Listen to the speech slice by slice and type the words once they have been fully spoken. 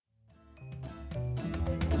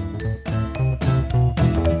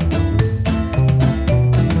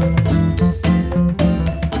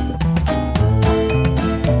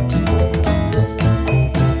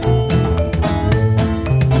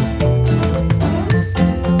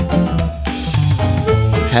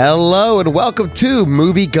Hello and welcome to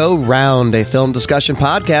Movie Go Round, a film discussion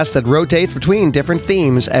podcast that rotates between different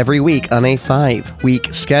themes every week on a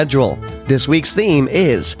 5-week schedule. This week's theme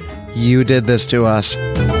is You Did This to Us.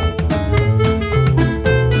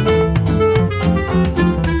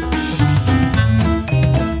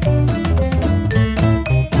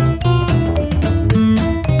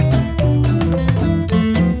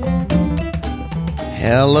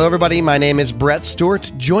 Hello, everybody. My name is Brett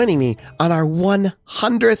Stewart. Joining me on our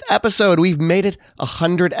 100th episode. We've made it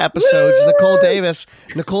 100 episodes. Woo! Nicole Davis.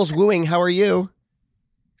 Nicole's wooing. How are you?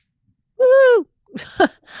 Woo!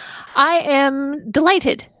 I am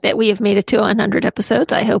delighted that we have made it to 100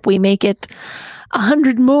 episodes. I hope we make it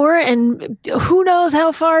 100 more, and who knows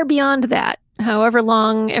how far beyond that. However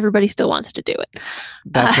long everybody still wants to do it.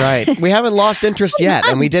 That's right. We haven't lost interest yet,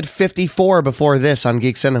 and we did 54 before this on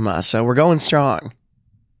Geek Cinema, so we're going strong.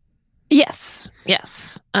 Yes.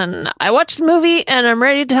 And I watched the movie and I'm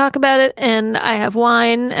ready to talk about it, and I have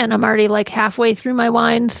wine and I'm already like halfway through my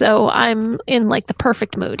wine, so I'm in like the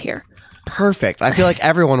perfect mood here. Perfect. I feel like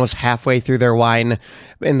everyone was halfway through their wine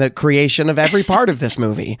in the creation of every part of this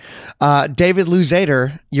movie. David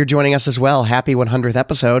Luzader, you're joining us as well. Happy 100th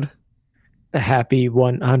episode. A happy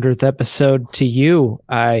 100th episode to you.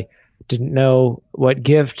 I didn't know what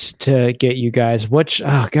gift to get you guys. What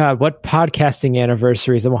podcasting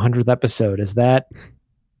anniversary is the 100th episode? Is that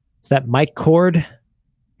Mike Cord?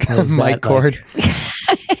 Mike Cord.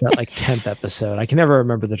 Is that like 10th episode? I can never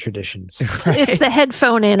remember the traditions. It's the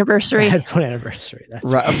headphone anniversary. That's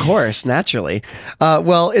right. Of course, naturally.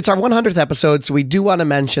 Well, it's our 100th episode, so we do want to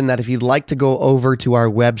mention that if you'd like to go over to our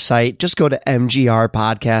website, just go to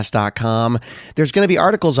mgrpodcast.com. There's going to be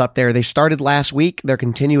articles up there. They started last week. They're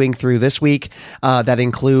continuing through this week that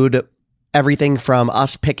include everything from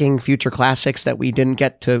us picking future classics that we didn't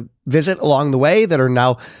get to visit along the way that are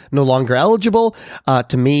now no longer eligible,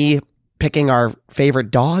 to me picking our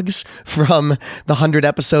favorite dogs from the 100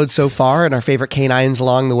 episodes so far and our favorite canines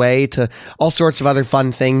along the way, to all sorts of other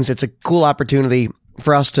fun things. It's a cool opportunity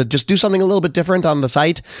for us to just do something a little bit different on the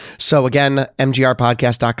site. So again,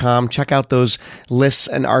 mgrpodcast.com. Check out those lists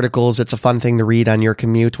and articles. It's a fun thing to read on your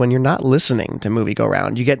commute when you're not listening to Movie Go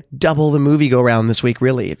Round. You get double the Movie Go Round this week,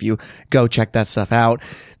 really, if you go check that stuff out.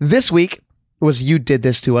 This week was You Did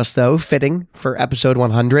This to Us, though, fitting for episode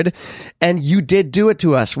 100. And you did do it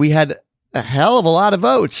to us. We had a hell of a lot of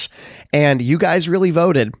votes, and you guys really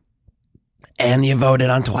voted. And you voted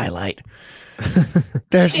on Twilight.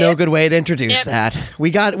 There's no good way to introduce that.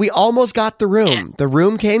 We almost got The Room. The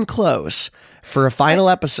Room came close for a final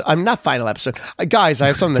episode. Not final episode. Guys, I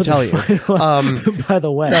have something to tell you. By the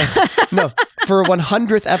way. No, for a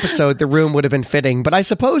 100th episode, The Room would have been fitting. But I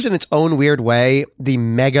suppose in its own weird way, the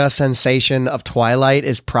mega sensation of Twilight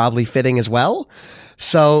is probably fitting as well.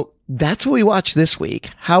 So that's what we watched this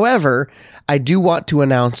week. However, I do want to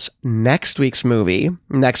announce next week's movie.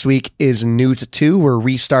 Next week is Newt 2. We're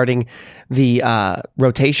restarting the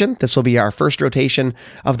rotation. This will be our first rotation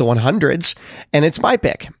of the 100s, and it's my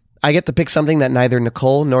pick. I get to pick something that neither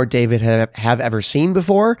Nicole nor David have ever seen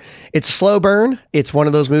before. It's a slow burn. It's one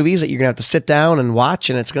of those movies that you're going to have to sit down and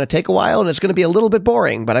watch, and it's going to take a while, and it's going to be a little bit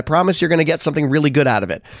boring, but I promise you're going to get something really good out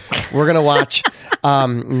of it. We're going to watch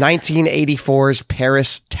 1984's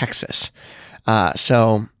Paris, Texas.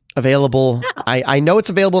 So available. I know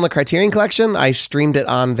it's available in the Criterion Collection. I streamed it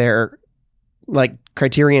on their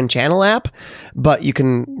Criterion Channel app, but you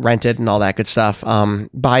can rent it and all that good stuff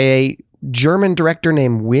by a German director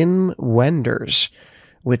named Wim Wenders,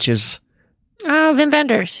 which is... Oh, Wim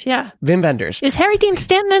Wenders, yeah. Wim Wenders. Is Harry Dean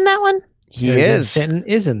Stanton in that one? He is. Stanton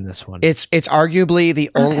is in this one. It's arguably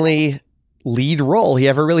the only lead role he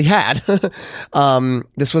ever really had.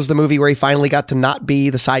 This was the movie where he finally got to not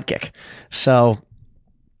be the sidekick. So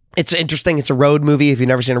it's interesting. It's a road movie. If you've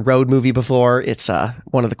never seen a road movie before, it's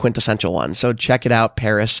one of the quintessential ones. So check it out,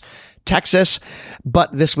 Paris, Texas.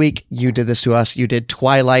 But this week, You Did This to Us. You did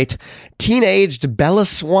Twilight. Teenaged Bella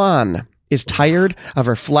Swan is tired of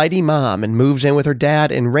her flighty mom and moves in with her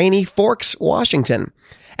dad in rainy Forks, Washington.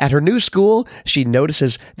 At her new school, she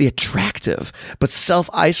notices the attractive but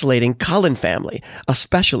self-isolating Cullen family,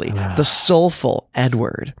 especially the soulful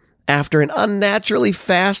Edward. After an unnaturally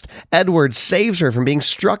fast Edward saves her from being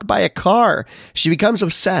struck by a car, she becomes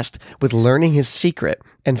obsessed with learning his secret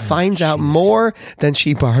and finds out more than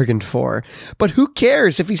she bargained for. But who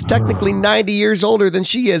cares if he's technically 90 years older than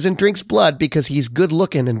she is and drinks blood because he's good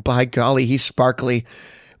looking and by golly, he's sparkly.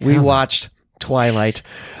 We watched Twilight.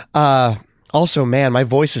 Also, man, my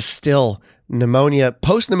voice is still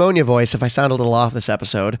post-pneumonia voice if I sound a little off this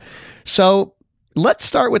episode. So let's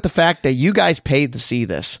start with the fact that you guys paid to see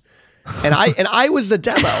this. And I was the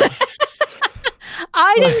demo.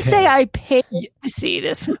 I didn't say I paid to see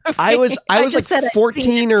this movie. I was just said like I'd seen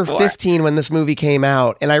 14 it or before. 15 when this movie came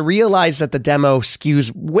out, and I realized that the demo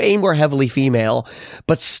skews way more heavily female,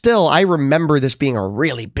 but still, I remember this being a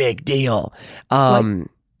really big deal. I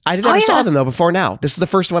never saw them though before now. This is the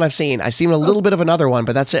first one I've seen. I've seen a little bit of another one,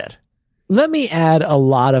 but that's it. Let me add a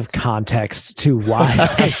lot of context to why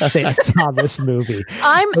I saw this movie.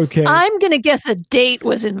 I'm going to guess a date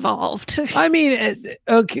was involved. I mean,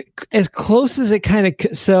 okay, as close as it kind of...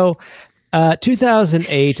 So,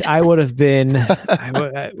 2008, I would have been...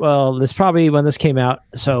 this probably when this came out.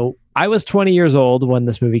 So, I was 20 years old when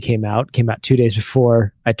this movie came out. Came out 2 days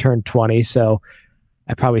before I turned 20, so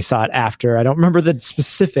I probably saw it after. I don't remember the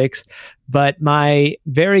specifics, but my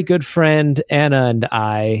very good friend Anna and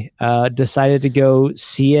I decided to go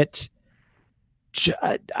see it,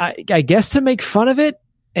 I guess to make fun of it,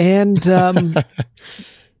 and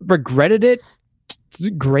regretted it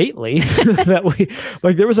greatly. That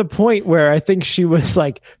we there was a point where I think she was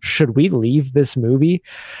like, "Should we leave this movie?"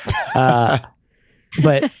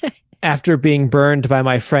 But after being burned by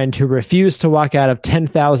my friend who refused to walk out of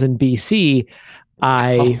 10,000 BC,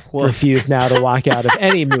 I refuse now to walk out of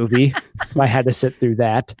any movie. I had to sit through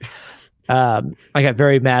that. I got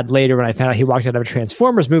very mad later when I found out he walked out of a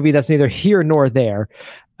Transformers movie. That's neither here nor there.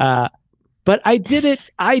 But I did it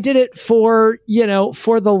for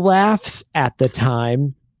the laughs at the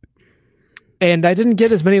time. And I didn't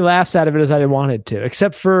get as many laughs out of it as I wanted to,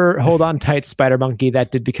 except for Hold On Tight, Spider Monkey.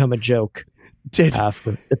 That did become a joke. For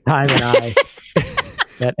the time and I...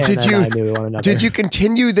 Did you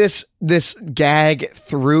continue this gag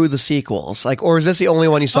through the sequels? Or is this the only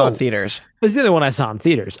one you saw in theaters? This is the only one I saw in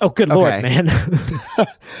theaters. Oh, good Lord, man.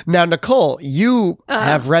 Now, Nicole, you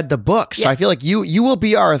have read the book, so I feel like you will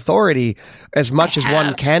be our authority as much as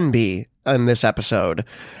one can be in this episode.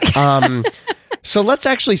 So let's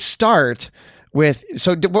actually start with...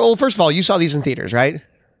 first of all, you saw these in theaters, right?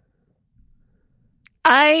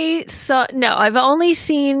 I've only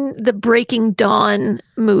seen the Breaking Dawn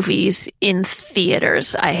movies in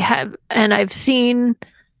theaters. I've seen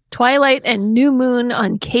Twilight and New Moon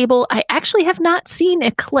on cable. I actually have not seen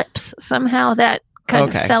Eclipse. Somehow that kind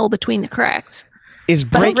of fell between the cracks.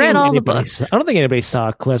 I read all the books. I don't think anybody saw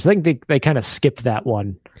Eclipse. I think they kind of skipped that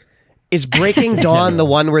one. Is Breaking Dawn the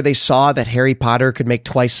one where they saw that Harry Potter could make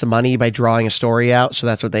twice the money by drawing a story out, so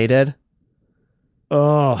that's what they did?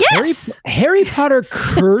 Oh, yes! Harry Potter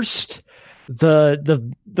cursed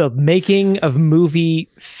the making of movie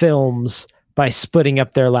films by splitting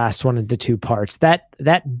up their last one into two parts.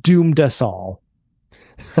 That doomed us all.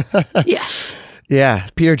 Yeah. Yeah.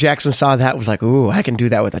 Peter Jackson saw that, was like, ooh, I can do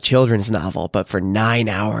that with a children's novel, but for 9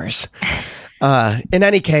 hours. In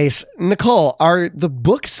any case, Nicole, are the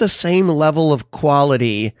books the same level of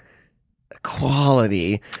quality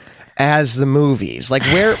as the movies?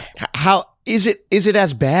 How is it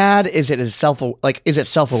as bad? Is it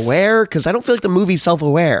self-aware? Because I don't feel like the movie's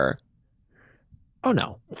self-aware. Oh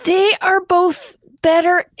no. They are both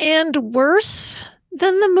better and worse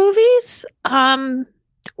than the movies.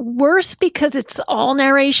 Worse because it's all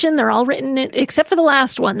narration. They're all written except for the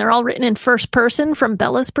last one. They're all written in first person from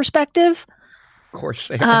Bella's perspective. Of course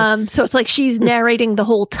they are. So it's like she's narrating the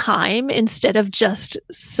whole time instead of just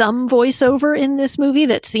some voiceover in this movie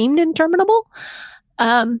that seemed interminable.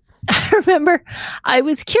 I remember I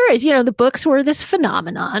was curious, the books were this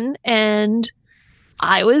phenomenon and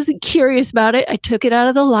I was curious about it. I took it out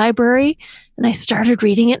of the library and I started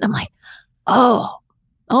reading it and I'm like, oh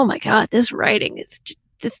my God, this writing is just,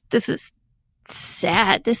 this is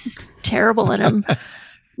sad. This is terrible. And I'm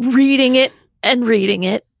reading it and reading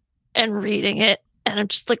it and reading it. And I'm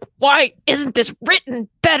just like, why isn't this written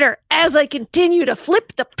better as I continue to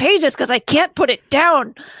flip the pages because I can't put it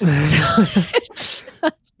down?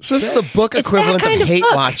 So this is the book equivalent of hate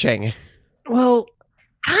watching. Well,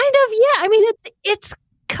 kind of, yeah. I mean,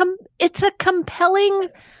 it's a compelling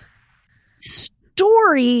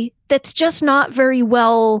story that's just not very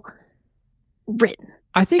well written.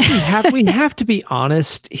 I think we have to be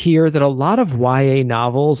honest here that a lot of YA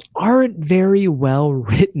novels aren't very well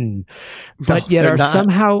written, but yet are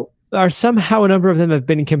somehow a number of them have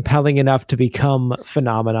been compelling enough to become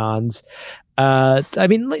phenomenons. I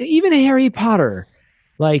mean, even Harry Potter,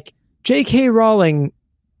 J.K. Rowling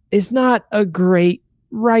is not a great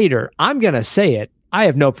writer. I'm gonna say it. I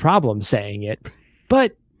have no problem saying it,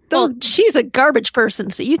 but. Well, she's a garbage person,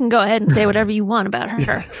 so you can go ahead and say whatever you want about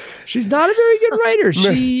her. She's not a very good writer.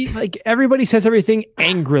 She everybody says everything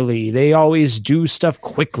angrily. They always do stuff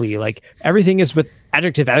quickly. Everything is with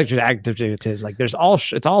adjectives. Like there's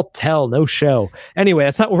it's all tell, no show. Anyway,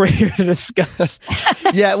 that's not what we're here to discuss.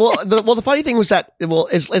 Yeah, the funny thing was that,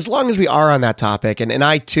 as long as we are on that topic, and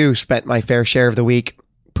I too spent my fair share of the week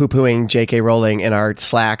poo-pooing J.K. Rowling in our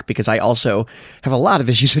Slack, because I also have a lot of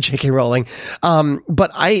issues with J.K. Rowling.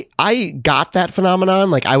 But I got that phenomenon.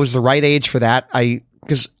 Like, I was the right age for that.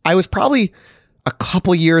 Because I was probably a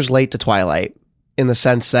couple years late to Twilight, in the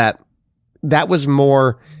sense that was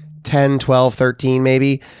more 10, 12, 13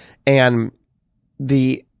 maybe. And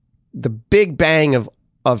the big bang of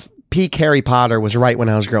peak Harry Potter was right when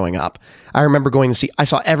I was growing up. I remember I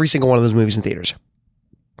saw every single one of those movies in theaters.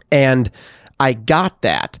 And I got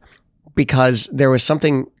that because there was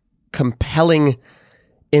something compelling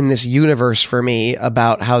in this universe for me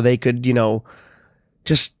about how they could,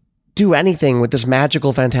 just do anything with this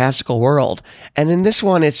magical, fantastical world. And in this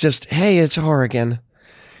one, it's just, hey, it's Oregon.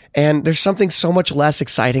 And there's something so much less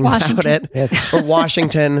exciting about it. Or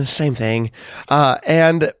Washington, same thing.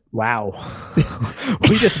 And wow.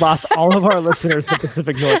 We just lost all of our listeners in the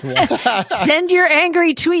Pacific Northwest. Send your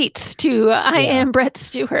angry tweets to I am Brett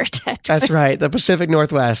Stewart. That's right. The Pacific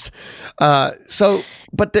Northwest. I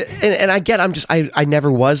get, I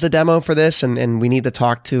never was the demo for this, and we need to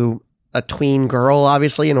talk to a tween girl,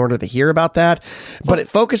 obviously, in order to hear about that. But it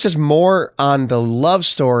focuses more on the love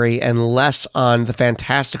story and less on the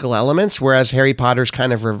fantastical elements, whereas Harry Potter's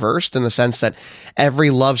kind of reversed in the sense that every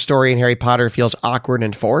love story in Harry Potter feels awkward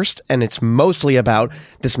and forced, and it's mostly about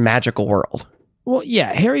this magical world. Well,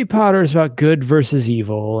 yeah, Harry Potter is about good versus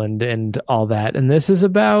evil and all that, and this is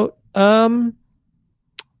about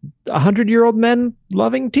 100-year-old men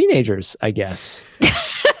loving teenagers, I guess.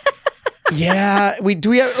 Yeah,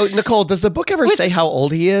 Nicole, does the book ever say how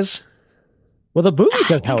old he is? Well, the movie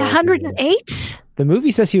says how old 108. The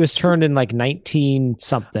movie says he was turned in like 19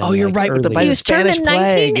 something. Oh, you're right. By the Spanish turned in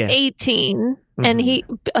plague. 1918, and he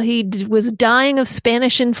was dying of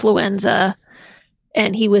Spanish influenza,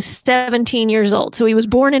 and he was 17 years old. So he was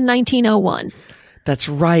born in 1901. That's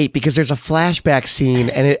right, because there's a flashback scene,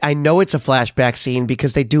 and I know it's a flashback scene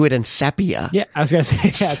because they do it in sepia. Yeah, I was going to say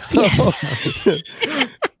that. Yes.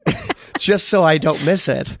 Just so I don't miss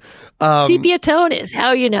it. Sepia tone is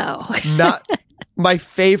how you know. Not my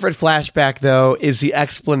favorite flashback, though, is the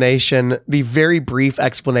very brief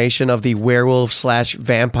explanation of the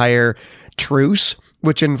werewolf/vampire truce,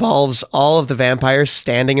 which involves all of the vampires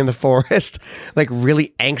standing in the forest, like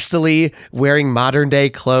really angstily wearing modern day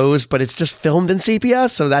clothes, but it's just filmed in sepia,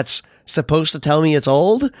 so that's supposed to tell me it's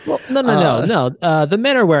old? Well, no. The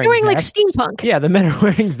men are wearing vests. Like steampunk. Yeah, the men are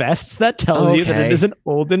wearing vests. That tells you that it isn't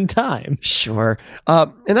olden time. Sure.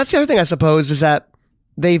 And that's the other thing, I suppose, is that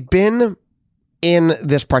they've been in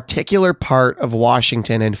this particular part of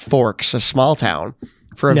Washington in Forks, a small town,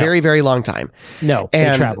 for a very, very long time. No,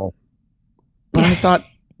 they travel. But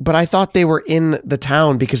I thought they were in the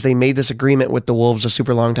town because they made this agreement with the wolves a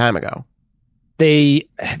super long time ago. They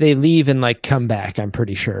leave and like come back, I'm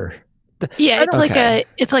pretty sure. Yeah,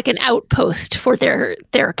 it's like an outpost for their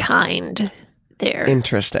kind there.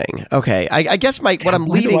 Interesting. Okay. I guess what I'm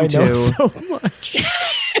leading to so much.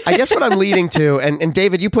 I guess what I'm leading to, and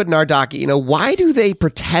David, you put in our docket, why do they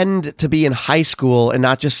pretend to be in high school and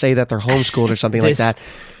not just say that they're homeschooled or something like that?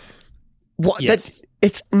 Yes.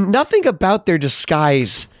 It's nothing about their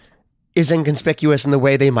disguise is inconspicuous in the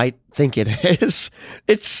way they might think it is.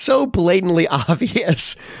 It's so blatantly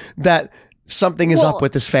obvious that something is up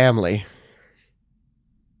with this family.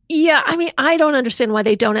 Yeah, I mean, I don't understand why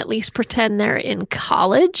they don't at least pretend they're in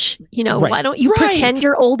college. Right. Why don't you pretend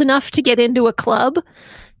you're old enough to get into a club?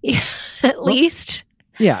 At least.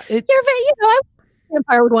 Yeah. A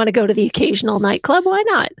vampire would want to go to the occasional nightclub. Why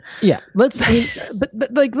not? Yeah. Let's say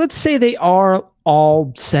they are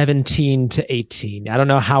all 17 to 18. I don't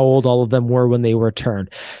know how old all of them were when they were turned.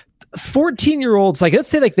 14-year-olds, let's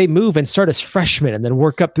say they move and start as freshmen and then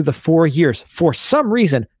work up through the 4 years. For some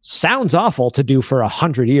reason, sounds awful to do for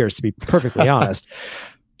 100 years, to be perfectly honest.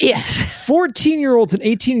 Yes. 14-year-olds and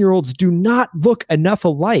 18-year-olds do not look enough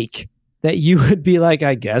alike that you would be like,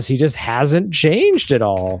 I guess he just hasn't changed at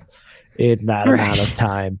all in that amount of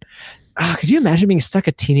time. Could you imagine being stuck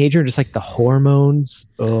a teenager, just like the hormones?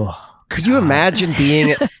 Oh, could you imagine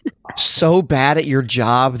being so bad at your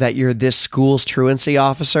job that you're this school's truancy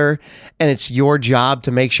officer and it's your job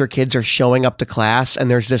to make sure kids are showing up to class,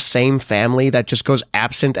 and there's this same family that just goes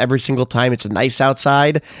absent every single time it's nice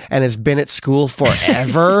outside and has been at school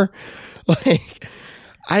forever?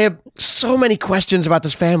 I have so many questions about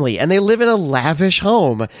this family, and they live in a lavish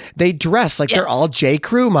home. They dress like they're all J.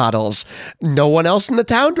 Crew models. No one else in the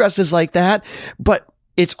town dresses like that, but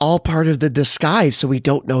it's all part of the disguise, so we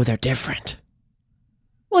don't know they're different.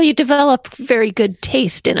 Well, you develop very good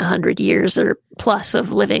taste in 100 years or plus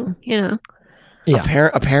of living, Yeah.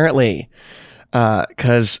 Apparently,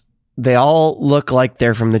 because they all look like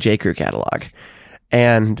they're from the J. Crew catalog,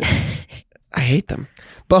 and I hate them.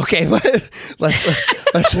 But okay, let's.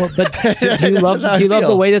 Well, but do you love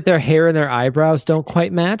the way that their hair and their eyebrows don't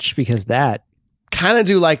quite match? Because that kind of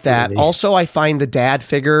do like that. Really? Also, I find the dad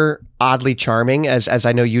figure oddly charming, as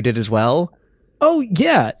I know you did as well. Oh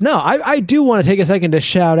yeah, no, I do want to take a second to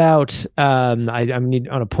shout out. I'm going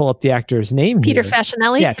to pull up the actor's name. Peter here.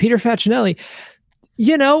 Facinelli. Yeah, Peter Facinelli.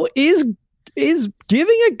 Is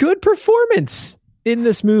giving a good performance in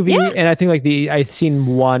this movie, and I think I've seen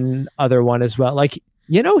one other one as well.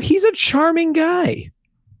 He's a charming guy.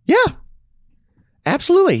 Yeah,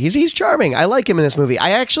 absolutely. He's charming. I like him in this movie. I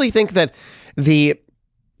actually think that the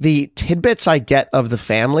tidbits I get of the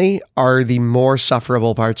family are the more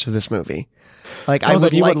sufferable parts of this movie. I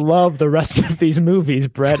would love the rest of these movies,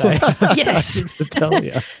 Brett. I have Yes. things to tell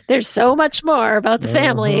you. There's so much more about the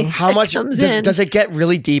family. How that much comes in. does it get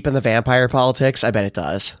really deep in the vampire politics? I bet it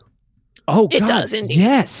does. Oh, It God. does indeed.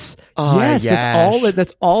 Yes. Oh, yes. yes.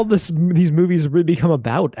 That's all these movies really become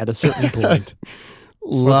about at a certain point.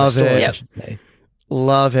 Love Or the story, it. I should say.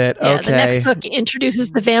 Love it. Yeah, Okay. the next book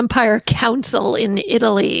introduces the Vampire Council in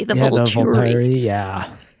Italy, the Volturi.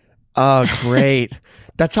 Yeah. Oh, great.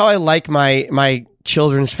 That's how I like my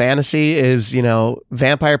children's fantasy is,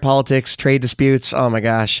 vampire politics, trade disputes. Oh my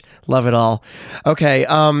gosh. Love it all. Okay.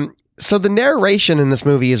 So the narration in this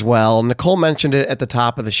movie as well, Nicole mentioned it at the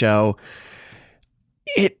top of the show.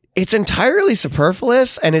 It's entirely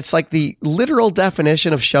superfluous, and it's like the literal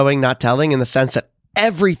definition of showing, not telling, in the sense that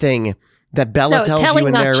everything that Bella tells you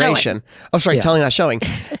in narration. Oh, sorry, Yeah. telling, not showing.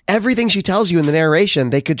 Everything she tells you in the narration,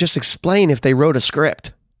 they could just explain if they wrote a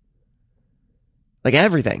script. Like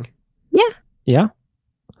everything. Yeah.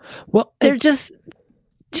 Well, They're just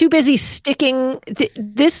too busy sticking.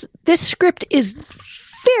 This script is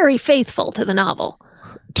very faithful to the novel.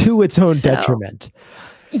 to its own So- detriment.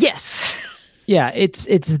 Yes. Yeah, it's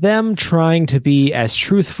them trying to be as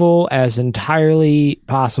truthful as entirely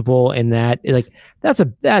possible, in that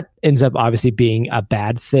that ends up obviously being a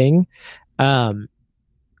bad thing.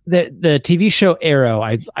 The TV show Arrow,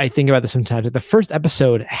 I think about this sometimes. The first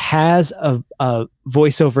episode has a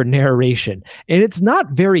voiceover narration, and it's not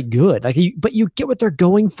very good. But you get what they're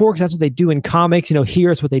going for, because that's what they do in comics.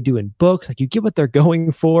 Here's what they do in books. You get what they're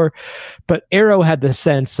going for. But Arrow had the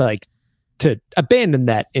sense to abandon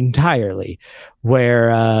that entirely,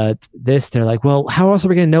 where they're like, well, how else are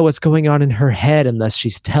we going to know what's going on in her head unless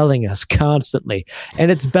she's telling us constantly? And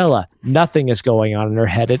it's Bella. Nothing is going on in her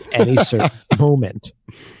head at any certain moment.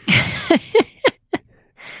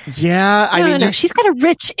 Yeah, I mean, no, she's got a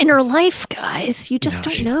rich inner life, guys. You just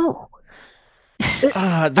don't know. the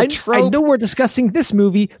I trope. know we're discussing this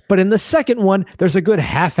movie, but in the second one, there's a good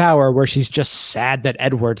half hour where she's just sad that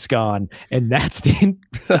Edward's gone, and that's the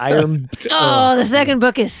entire. Oh, the second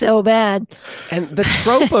book is so bad. And the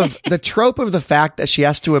trope of the fact that she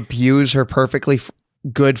has to abuse her perfectly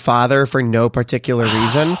good father for no particular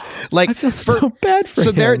reason. I feel so bad for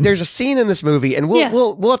him. There's a scene in this movie, and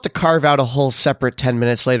we'll have to carve out a whole separate 10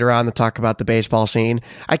 minutes later on to talk about the baseball scene.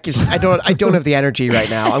 I don't have the energy right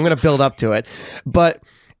now. I'm going to build up to it. But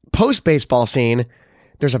post baseball scene,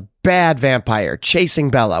 there's a bad vampire chasing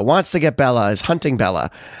Bella, wants to get Bella, is hunting Bella.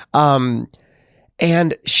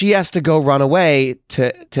 And she has to go run away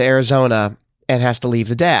to Arizona and has to leave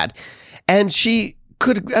the dad. And she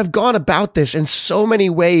could have gone about this in so many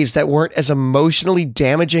ways that weren't as emotionally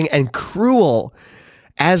damaging and cruel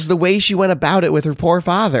as the way she went about it with her poor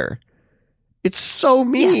father. It's so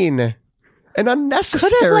mean and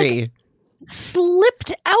unnecessary.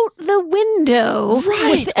 Slipped out the window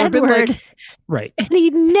Right. with Or been Edward, like- Right. and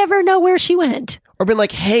he'd never know where she went. Or been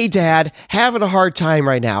like, hey, dad, having a hard time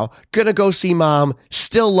right now. Gonna go see mom.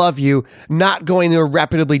 Still love you. Not going to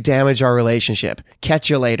irreparably damage our relationship. Catch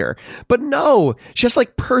you later. But no, just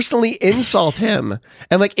personally insult him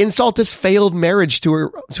and insult his failed marriage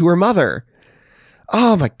to her mother.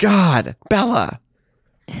 Oh my God, Bella.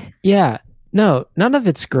 Yeah. No, none of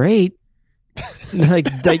it's great.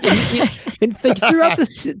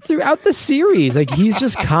 Throughout the series, he's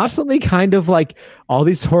just constantly kind of all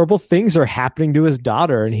these horrible things are happening to his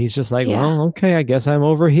daughter, and he's just well, okay, I guess I'm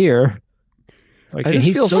over here. I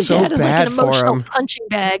just feel so Dad is bad an for emotional him. punching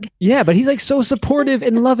bag. Yeah, but he's so supportive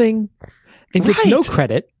and loving, and gets no Right.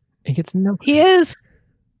 credit. And gets no. He is.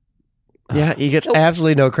 Yeah, he gets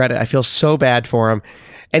absolutely no credit. I feel so bad for him.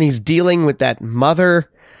 And he's dealing with that mother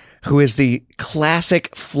who is the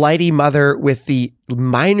classic flighty mother with the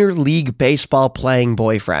minor league baseball playing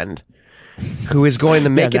boyfriend who is going to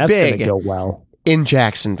make it that's big. gonna go well. in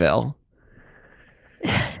Jacksonville.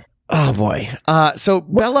 Oh boy. So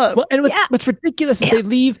Bella. Well, and what's ridiculous is they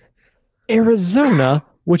leave Arizona,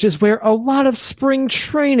 which is where a lot of spring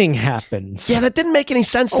training happens. Yeah, that didn't make any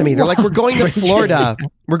sense to me. They're like, we're going to Florida.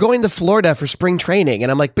 We're going to Florida for spring training.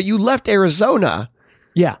 And I'm like, but you left Arizona.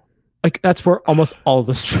 Yeah. Like, that's where almost all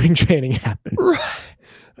the spring training happened.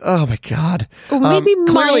 Oh, my God. Maybe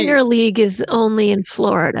clearly, minor league is only in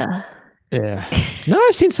Florida. Yeah. No,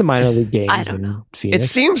 I've seen some minor league games in Phoenix. It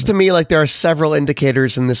seems to me like there are several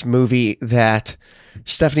indicators in this movie that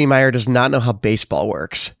Stephenie Meyer does not know how baseball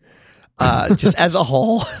works. Just as a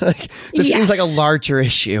whole, this seems like a larger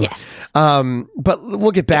issue. Yes. But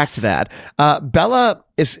we'll get back to that. Bella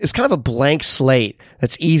is kind of a blank slate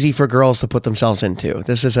that's easy for girls to put themselves into.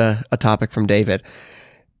 This is a topic from David.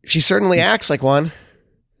 She certainly acts like one.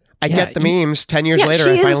 I get the memes. 10 years later,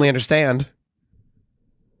 I finally understand.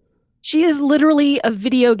 She is literally a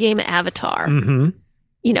video game avatar. Mm-hmm.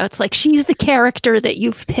 You know, it's like she's the character that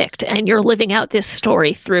you've picked and you're living out this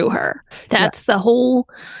story through her. That's the whole...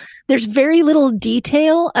 There's very little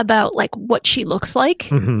detail about like what she looks like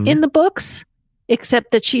in the books,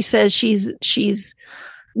 except that she says she's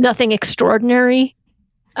nothing extraordinary,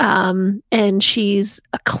 and she's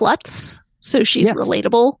a klutz, so she's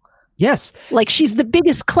relatable. Yes, like she's the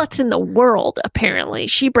biggest klutz in the world. Apparently,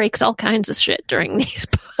 she breaks all kinds of shit during these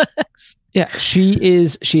books. Yeah, she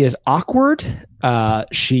is awkward.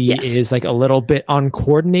 She is like a little bit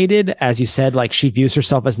uncoordinated, as you said. Like, she views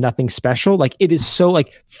herself as nothing special. Like, it is so,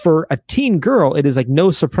 like, for a teen girl, it is like no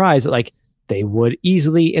surprise that like they would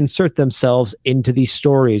easily insert themselves into these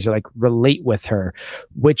stories or like relate with her,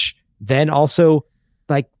 which then also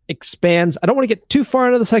like expands. I don't want to get too far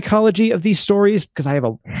into the psychology of these stories because I have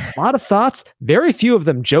a lot of thoughts, very few of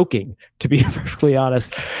them joking, to be perfectly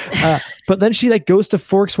honest. But then she like goes to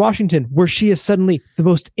Forks, Washington, where she is suddenly the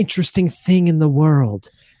most interesting thing in the world.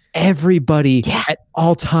 Everybody at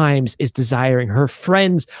all times is desiring her.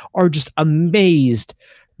 Friends are just amazed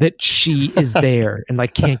that she is there and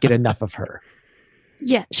like can't get enough of her.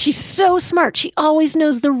 Yeah, she's so smart. She always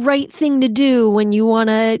knows the right thing to do when you want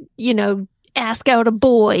to, you know, ask out a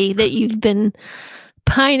boy that you've been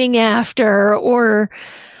pining after, or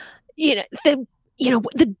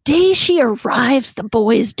the day she arrives, the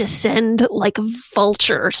boys descend like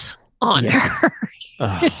vultures on her.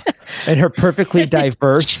 And her perfectly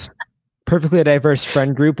diverse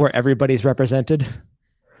friend group where everybody's represented.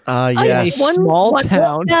 Yes. One small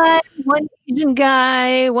town. One guy, one Asian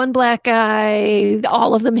guy, one black guy,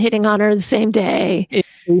 all of them hitting on her the same day.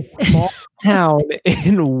 A small town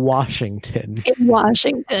in Washington.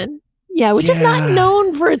 Yeah, which is not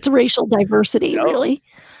known for its racial diversity, really.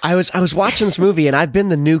 I was watching this movie, and I've been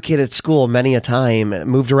the new kid at school many a time, and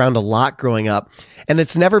moved around a lot growing up, and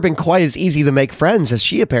it's never been quite as easy to make friends as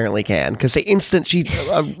she apparently can, because the instant she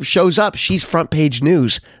shows up, she's front page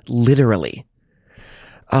news, literally.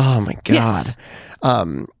 Oh my God.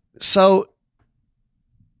 Yes. So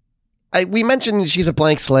we mentioned she's a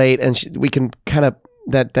blank slate, and we can kind of,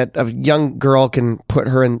 that a young girl can put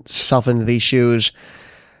herself into these shoes.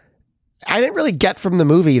 I didn't really get from the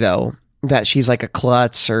movie, though, that she's like a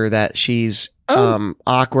klutz or that she's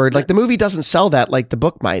awkward. Like, the movie doesn't sell that like the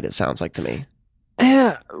book might, it sounds like to me.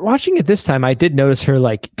 Yeah, watching it this time, I did notice her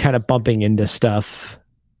like kind of bumping into stuff,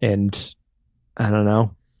 and I don't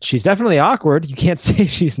know. She's definitely awkward. You can't say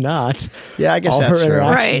she's not. Yeah, I guess all that's her true.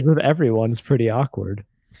 Interactions with everyone's pretty awkward.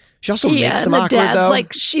 She also makes them awkward, dad's though.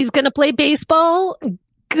 Like, she's going to play baseball.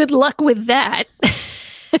 Good luck with that.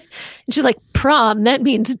 And she's like, prom, that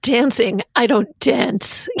means dancing. I don't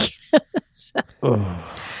dance.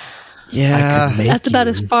 Yeah. That's about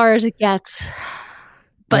as far as it gets.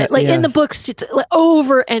 But in the books, it's like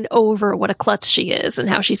over and over what a klutz she is and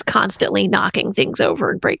how she's constantly knocking things over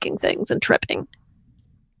and breaking things and tripping.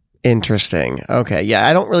 Interesting. Okay. Yeah,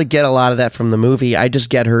 I don't really get a lot of that from the movie. I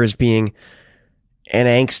just get her as being an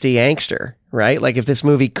angsty angster, right? Like, if this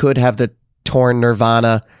movie could have the torn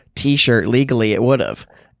Nirvana t-shirt legally, it would have,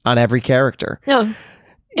 on every character. No,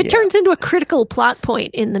 it turns into a critical plot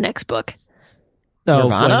point in the next book. Oh,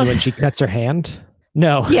 Nirvana? when she cuts her hand?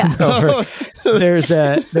 No. Yeah. No, there's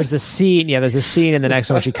a scene. Yeah, there's a scene in the next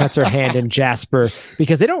one when she cuts her hand in Jasper,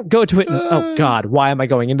 because they don't go to it. Oh God, why am I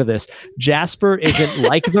going into this? Jasper isn't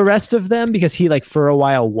like the rest of them because he like for a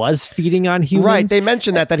while was feeding on humans. Right. They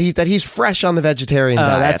mentioned that he's fresh on the vegetarian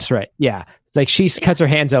diet. That's right. Yeah. It's like she cuts her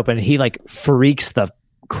hands open and he like freaks the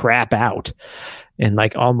crap out and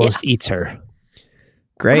like almost eats her.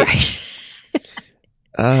 Great.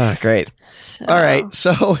 Right. Great. All right.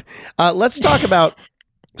 So let's talk about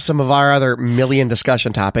some of our other million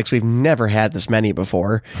discussion topics. We've never had this many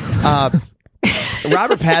before.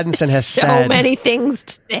 Robert Pattinson has so said many things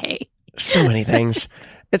to say. so many things.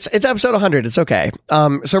 It's episode 100. It's okay.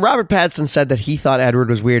 So Robert Pattinson said that he thought Edward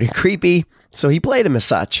was weird and creepy, so he played him as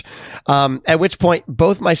such. At which point,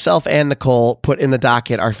 both myself and Nicole put in the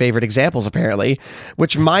docket our favorite examples, apparently,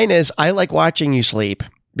 which mine is, I like watching you sleep,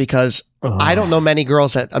 because I don't know many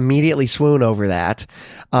girls that immediately swoon over that.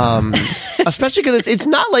 Especially because it's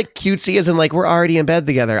not like cutesy as in like we're already in bed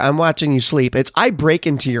together. I'm watching you sleep. It's I break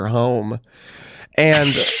into your home.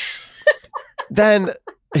 And then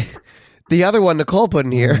the other one Nicole put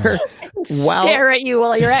in here. Stare at you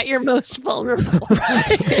while you're at your most vulnerable.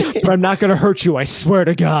 But I'm not going to hurt you, I swear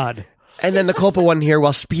to God. And then Nicole put one here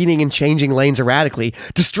while speeding and changing lanes erratically.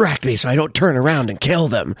 Distract me so I don't turn around and kill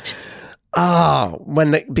them. Oh,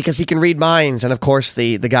 because he can read minds. And of course,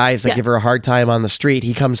 the guys that give her a hard time on the street,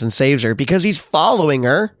 he comes and saves her because he's following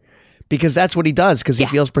her, because that's what he does, because he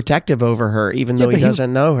feels protective over her, even though he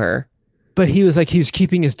doesn't know her. But he was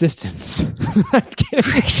keeping his distance. I can't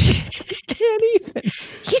even.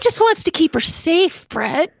 He just wants to keep her safe,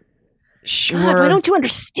 Brett. Sure. God, why don't you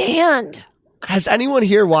understand? Has anyone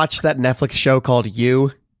here watched that Netflix show called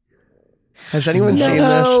You? Has anyone seen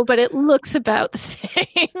this? No, but it looks about the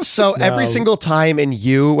same. So every single time in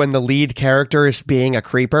You, when the lead character is being a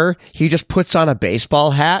creeper, he just puts on a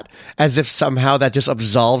baseball hat as if somehow that just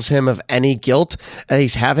absolves him of any guilt that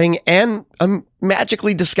he's having and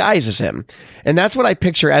magically disguises him. And that's what I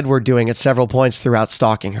picture Edward doing at several points throughout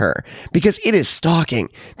stalking her, because it is stalking.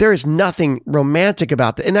 There is nothing romantic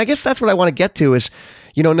about that. And I guess that's what I want to get to is,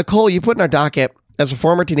 Nicole, you put in our docket, as a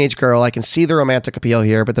former teenage girl, I can see the romantic appeal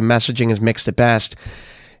here, but the messaging is mixed at best.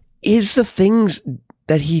 Is the things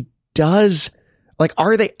that he does, like,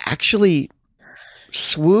 are they actually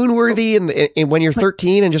swoon worthy in when you're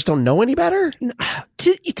 13 and just don't know any better?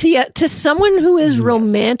 To someone who is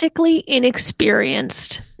romantically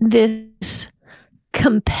inexperienced, this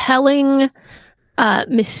compelling,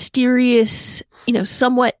 mysterious,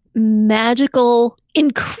 somewhat magical,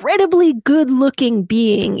 incredibly good-looking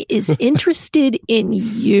being is interested in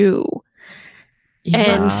you.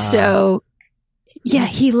 And so,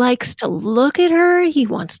 he likes to look at her. He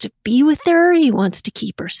wants to be with her. He wants to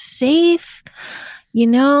keep her safe.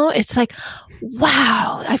 It's like,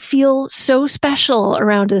 wow, I feel so special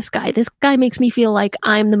around this guy. This guy makes me feel like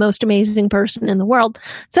I'm the most amazing person in the world.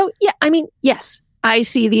 So, yes, I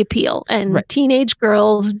see the appeal. And teenage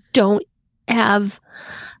girls don't have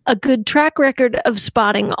a good track record of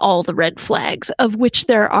spotting all the red flags, of which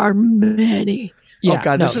there are many. Yeah, oh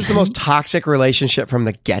God, this is the most toxic relationship from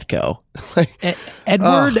the get-go.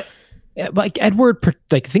 Edward,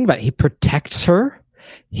 think about it. He protects her.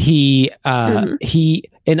 He,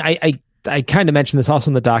 and I kind of mentioned this also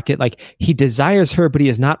in the docket. Like, he desires her, but he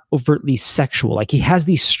is not overtly sexual. Like, he has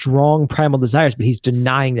these strong primal desires, but he's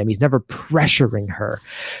denying them. He's never pressuring her.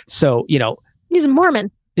 So, he's a Mormon.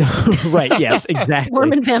 Right. Yes, exactly.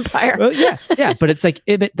 Mormon vampire. Well, yeah. But it's like,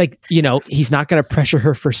 he's not going to pressure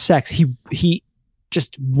her for sex. He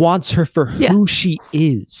just wants her for who she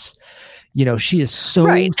is. She is so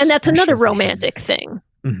right. And that's another romantic thing.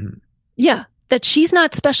 Mm-hmm. Yeah. That she's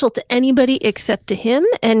not special to anybody except to him.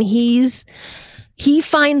 And he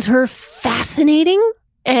finds her fascinating,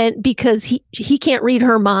 and because he can't read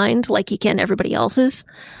her mind like he can everybody else's.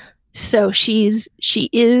 So she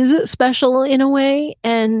is special in a way,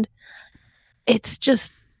 and it's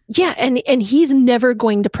just, and he's never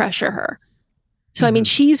going to pressure her. So, I mean,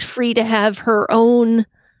 she's free to have her own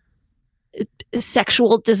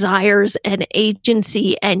sexual desires and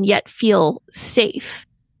agency and yet feel safe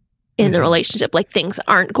in the relationship. Like, things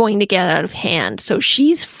aren't going to get out of hand. So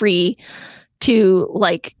she's free to,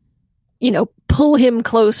 pull him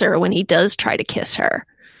closer when he does try to kiss her.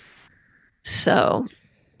 So,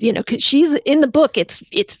 because she's in the book, it's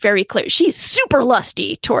very clear she's super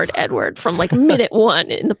lusty toward Edward from minute one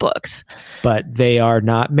in the books. But they are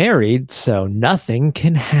not married, so nothing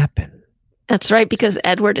can happen. That's right, because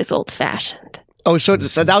Edward is old-fashioned. Oh, so I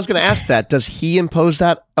was going to ask that. Does he impose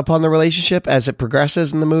that upon the relationship as it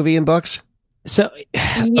progresses in the movie and books? So,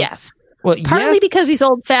 yes. Well, partly because he's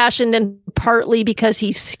old-fashioned, and partly because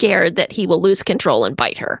he's scared that he will lose control and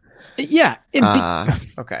bite her. Yeah.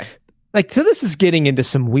 Okay. So this is getting into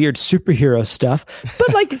some weird superhero stuff,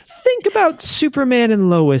 but think about Superman and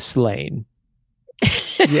Lois Lane.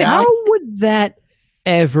 Yeah. How would that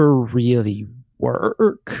ever really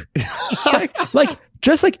work? Because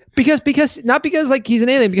not because he's an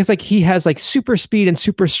alien, because he has super speed and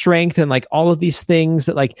super strength and all of these things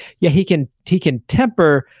that he can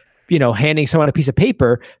temper, handing someone a piece of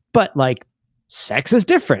paper, but sex is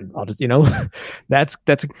different. I'll just,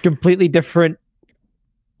 that's a completely different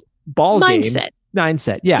ball mindset.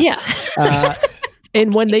 Mindset. Yeah. Yeah.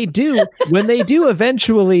 And when they do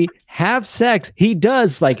eventually have sex, he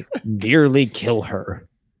does like nearly kill her.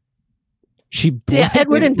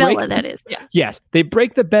 Edward and Bella, that is. Yeah. Yes. They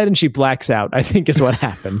break the bed and she blacks out, I think is what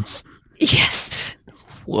happens. Yes.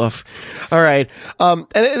 Woof. All right. And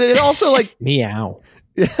it also like meow.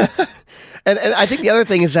 And I think the other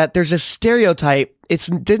thing is that there's a stereotype. It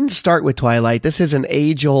didn't start with Twilight. This is an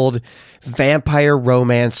age-old vampire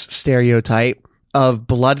romance stereotype of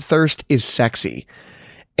bloodthirst is sexy.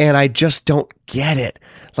 And I just don't get it.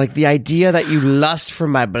 Like the idea that you lust for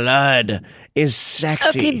my blood is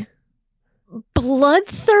sexy. Okay.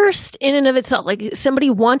 Bloodthirst in and of itself, like somebody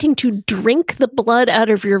wanting to drink the blood out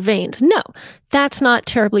of your veins. No, that's not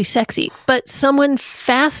terribly sexy. But someone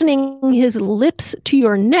fastening his lips to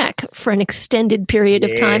your neck for an extended period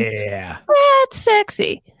of time, that's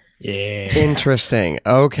sexy. Yeah. Interesting.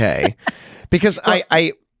 Okay. Because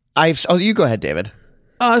I've you go ahead, David.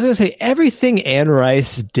 I was going to say, everything Anne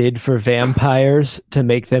Rice did for vampires to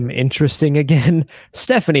make them interesting again,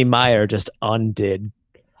 Stephenie Meyer just undid.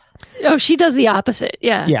 Oh, she does the opposite.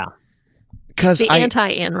 Yeah. Yeah. Because the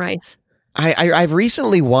anti-Anne Rice. I've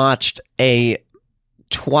recently watched a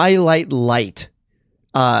Twilight Light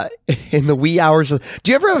in the wee hours of.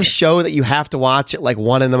 Do you ever have a show that you have to watch at like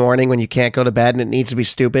 1 a.m. when you can't go to bed and it needs to be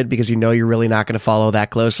stupid because you know you're really not going to follow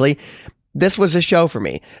that closely? This was a show for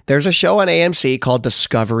me. There's a show on AMC called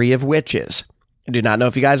Discovery of Witches. I do not know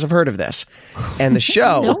if you guys have heard of this. And the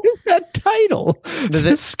show... What is that title?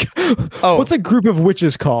 What's a group of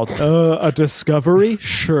witches called? A discovery?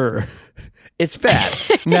 Sure. It's bad.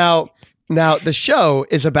 Now, the show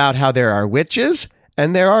is about how there are witches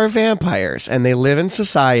and there are vampires, and they live in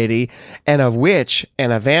society, and a witch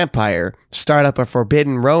and a vampire start up a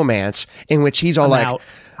forbidden romance in which he's all I'm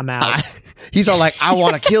out. He's all like, I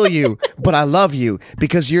want to kill you, but I love you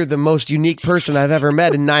because you're the most unique person I've ever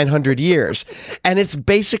met in 900 years. And it's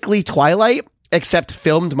basically Twilight, except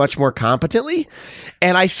filmed much more competently.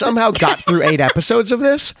 And I somehow got through 8 episodes of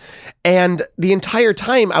this. And the entire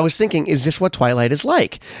time I was thinking, is this what Twilight is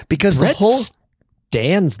like? Because Brett the whole...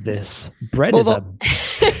 stands this. Brett is a...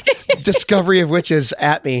 Discovery of Witches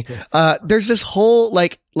at me. There's this whole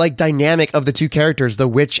like dynamic of the two characters, the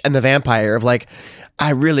witch and the vampire, of like,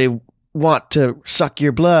 I really want to suck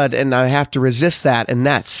your blood and I have to resist that, and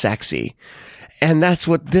that's sexy. And that's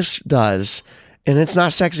what this does. And it's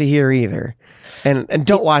not sexy here either. And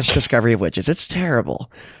don't watch Discovery of Witches. It's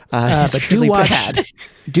terrible. It's but really bad.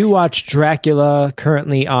 Do watch Dracula,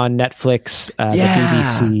 currently on Netflix, the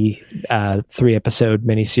BBC 3-episode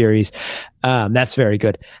miniseries. That's very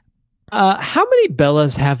good. How many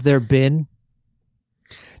Bellas have there been?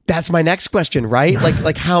 That's my next question, right?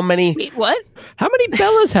 Like how many? Wait, what? How many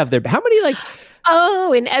Bellas have there been? How many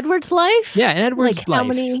Oh, in Edward's life? Yeah, in Edward's life. How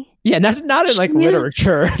many? Yeah, not in like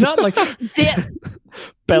literature. Not like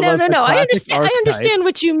Bella's No. I understand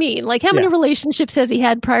what you mean. Like, how many relationships has he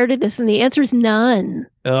had prior to this? And the answer is none.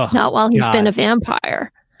 Ugh, not while he's been a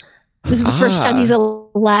vampire. This is the first time he's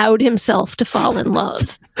allowed himself to fall in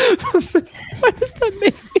love. Why does that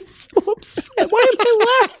make me so upset? Why am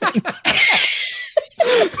I laughing?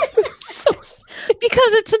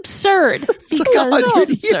 Because it's absurd. It's like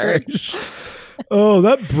 100 years. Oh,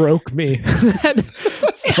 that broke me. That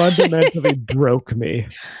fundamentally broke me.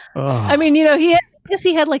 Oh. I mean, I guess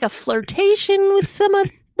he had like a flirtation with some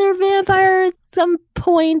other vampire at some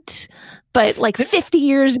point, but like 50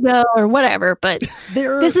 years ago or whatever. But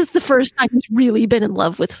this is the first time he's really been in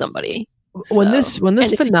love with somebody. When this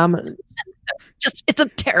phenomenon, it's a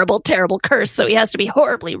terrible, terrible curse. So he has to be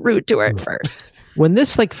horribly rude to her at first. When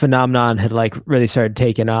this phenomenon had really started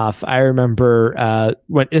taking off, I remember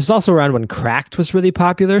when it was also around when Cracked was really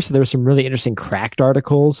popular. So there were some really interesting Cracked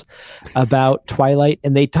articles about Twilight,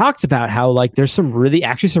 and they talked about how there's some really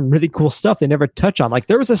cool stuff they never touch on. Like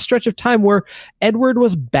there was a stretch of time where Edward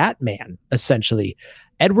was Batman, essentially.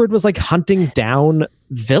 Edward was hunting down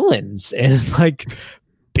villains and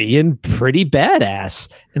being pretty badass,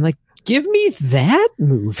 and give me that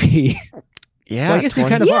movie. Yeah, well, I guess we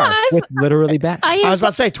kind of are with literally Bat. I was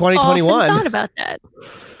about to say 2021. I thought about that,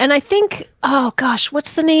 and I think, oh gosh,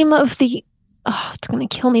 what's the name of the? Oh, it's going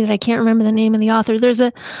to kill me that I can't remember the name of the author. There's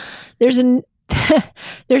a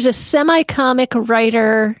semi-comic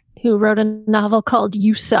writer who wrote a novel called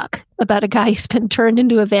 "You Suck" about a guy who's been turned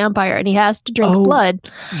into a vampire and he has to drink blood.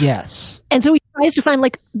 Yes, and so he tries to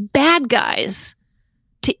find bad guys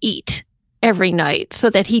to eat every night so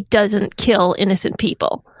that he doesn't kill innocent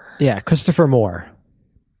people. Yeah, Christopher Moore.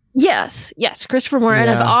 Yes, Christopher Moore. Yeah. And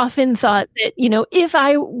I've often thought that, if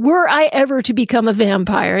I were ever to become a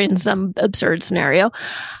vampire in some absurd scenario,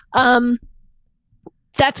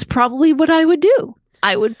 that's probably what I would do.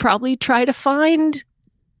 I would probably try to find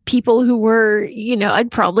people who were,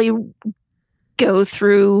 I'd probably go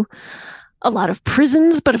through a lot of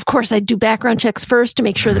prisons, but of course I'd do background checks first to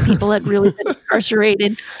make sure that people had really been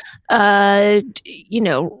incarcerated, not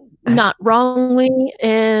wrongly,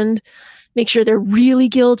 and make sure they're really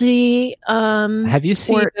guilty. Have you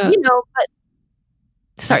seen,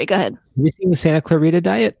 sorry, go ahead. Have you seen the Santa Clarita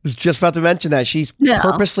Diet? I was just about to mention that. She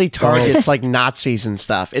purposely targets like Nazis and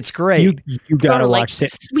stuff. It's great. You gotta watch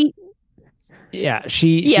Sweet. Yeah,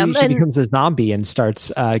 she becomes a zombie and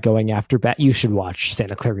starts going after You should watch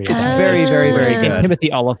Santa Clarita. It's very, very, very good. And Timothy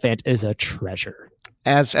Oliphant is a treasure.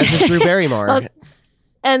 As is Drew Barrymore.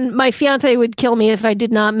 And my fiance would kill me if I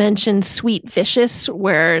did not mention Sweet Vicious,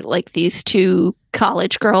 where like these two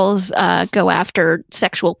college girls go after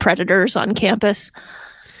sexual predators on campus.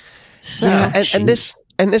 So, yeah, and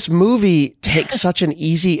this movie takes such an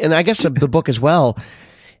easy, and I guess the book as well.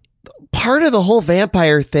 Part of the whole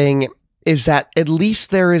vampire thing is that at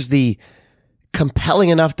least there is the compelling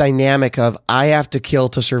enough dynamic of I have to kill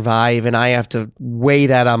to survive, and I have to weigh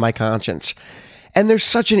that on my conscience. And there's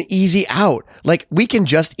such an easy out. Like, we can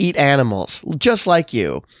just eat animals, just like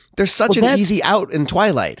you. There's such an easy out in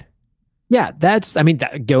Twilight. Yeah,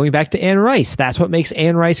 going back to Anne Rice, that's what makes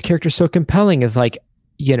Anne Rice's character so compelling. Of like,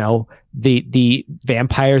 the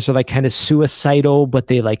vampires are like kind of suicidal, but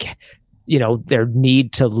they like, their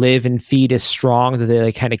need to live and feed is strong, that they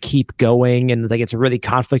like kind of keep going, and like it's a really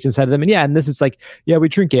conflict inside of them. And this is like, we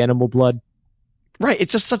drink animal blood. Right.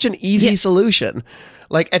 It's just such an easy solution.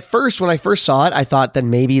 Like, at first, when I first saw it, I thought that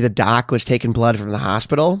maybe the doc was taking blood from the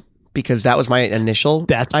hospital, because that was my initial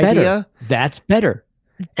idea. That's better.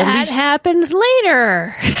 That happens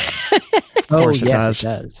later. Of course it does. It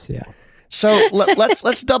does. Yeah. So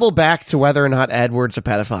let's double back to whether or not Edward's a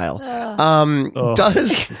pedophile.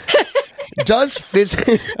 Does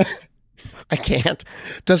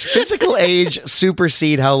physical age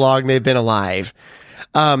supersede how long they've been alive?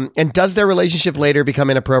 And does their relationship later become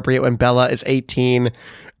inappropriate when Bella is 18?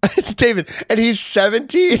 David, and he's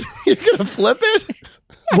 17? You're going to flip it?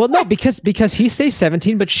 Well, no, because he stays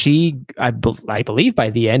 17, but she, I believe by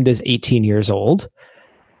the end, is 18 years old.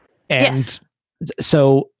 And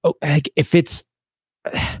so if it's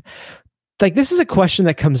like, this is a question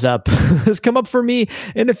that has come up for me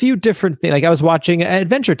in a few different things. Like, I was watching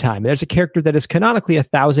Adventure Time. There's a character that is canonically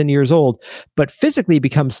 1,000 years old, but physically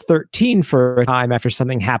becomes 13 for a time after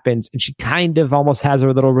something happens. And she kind of almost has a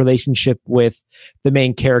little relationship with the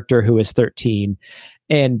main character who is 13.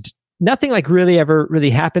 And nothing like really ever really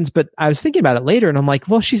happens. But I was thinking about it later, and I'm like,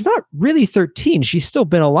 well, she's not really 13. She's still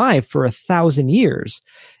been alive for 1,000 years.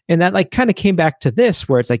 And that like kind of came back to this,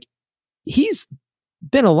 where it's like, he's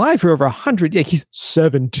been alive for over 100. Like, he's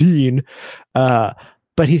 17, but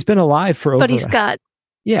he's been alive for over. But he's got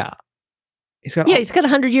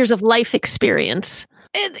 100 years of life experience.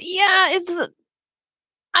 It's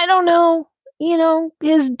I don't know.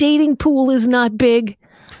 His dating pool is not big.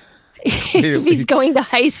 If he's going to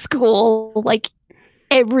high school like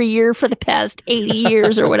every year for the past 80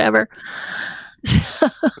 years or whatever.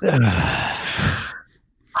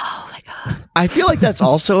 Oh my God. I feel like that's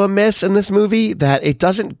also a miss in this movie, that it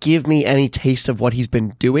doesn't give me any taste of what he's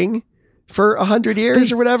been doing for 100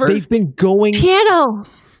 years or whatever. They've been going piano.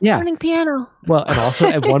 Yeah. Learning piano. Well, and also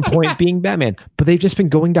at one point being Batman, but they've just been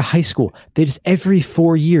going to high school. They just, every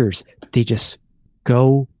 4 years, they just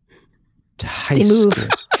go to high school.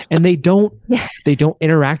 And they don't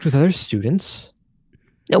interact with other students.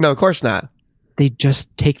 Nope. No, of course not. They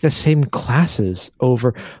just take the same classes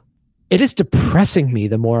over. It is depressing me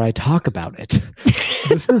the more I talk about it.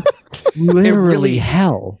 This is literally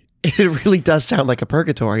hell. It really does sound like a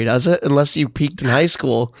purgatory, does it? Unless you peaked in high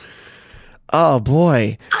school. Oh,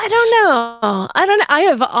 boy. I don't know. I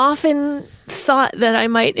have often thought that I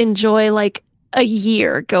might enjoy like a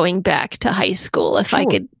year going back to high school if I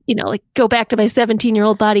could, like go back to my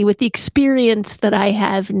 17-year-old body with the experience that I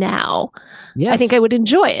have now. Yes. I think I would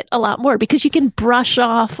enjoy it a lot more, because you can brush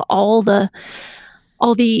off all the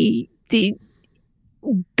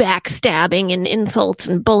backstabbing and insults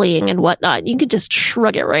and bullying and whatnot. You could just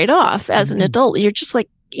shrug it right off as an adult. You're just like,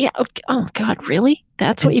 oh God, really?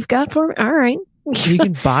 That's what you've got for me? All right. You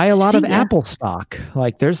can buy a lot of Apple stock.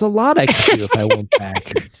 Like, there's a lot I could do if I went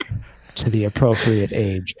back to the appropriate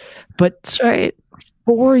age. But that's right.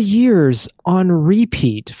 4 years on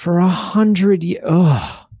repeat for 100 years.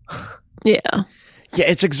 Oh. Yeah. Yeah,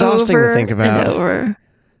 it's exhausting to think about.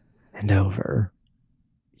 And over.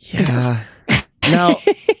 Yeah. Now,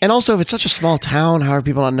 and also, if it's such a small town, how are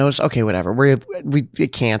people not notice? Okay, whatever. We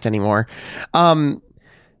can't anymore.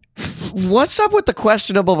 What's up with the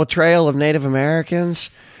questionable betrayal of Native Americans?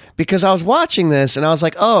 because I was watching this and I was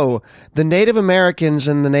like, oh, the Native Americans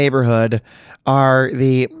in the neighborhood are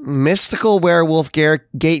the mystical werewolf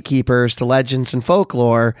gatekeepers to legends and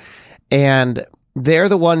folklore, and they're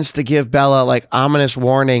the ones to give Bella like ominous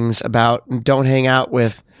warnings about don't hang out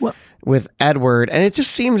with Edward, and it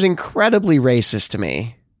just seems incredibly racist to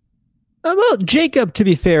me. Well, Jacob, to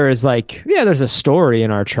be fair, is like, yeah, there's a story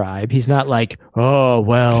in our tribe. He's not like, oh,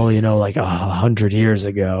 well, like 100 years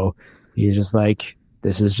ago. He's just like,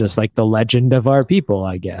 this is just like the legend of our people,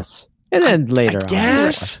 I guess. And then later on.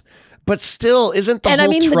 Yes. But still, isn't the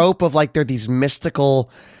whole trope of like they're these mystical,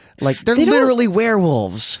 like they're literally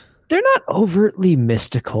werewolves. They're not overtly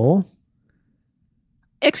mystical.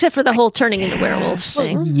 Except for the whole turning into werewolves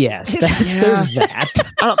thing. Yes, there's that.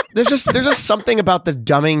 There's just something about the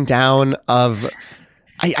dumbing down of.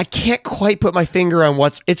 I can't quite put my finger on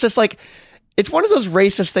what's. It's just like it's one of those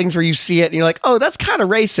racist things where you see it and you're like, oh, that's kind of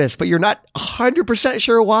racist, but you're not 100%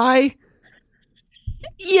 sure why.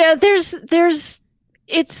 Yeah,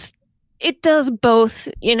 it does both.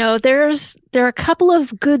 There are a couple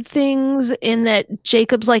of good things in that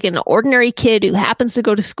Jacob's like an ordinary kid who happens to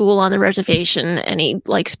go to school on the reservation, and he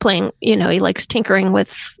likes playing, he likes tinkering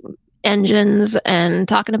with engines and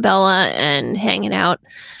talking to Bella and hanging out.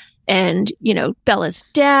 And, Bella's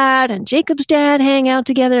dad and Jacob's dad hang out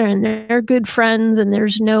together and they're good friends, and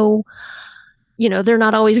there's no, they're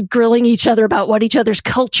not always grilling each other about what each other's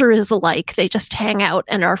culture is like. They just hang out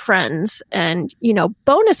and are friends. And,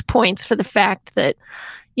 bonus points for the fact that,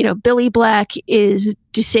 Billy Black is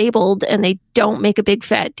disabled and they don't make a big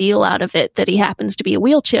fat deal out of it that he happens to be a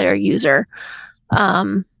wheelchair user.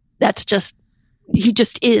 He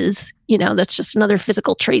just is, that's just another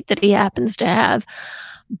physical trait that he happens to have.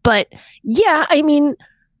 But yeah, I mean,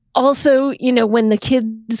 also, when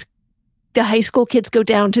the high school kids go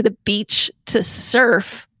down to the beach to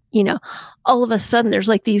surf, all of a sudden there's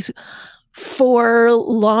like these 4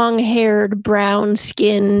 long-haired,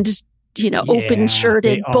 brown-skinned,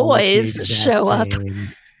 open-shirted boys show up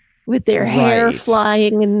with their hair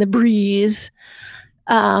flying in the breeze,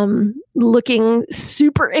 looking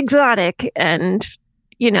super exotic, and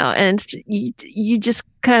you just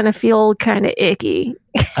kind of feel kind of icky.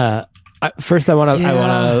 First, I want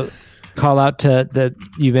to call out to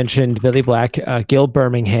you mentioned Billy Black, Gil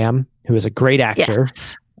Birmingham, who is a great actor.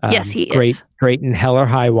 Yes, he is great in Hell or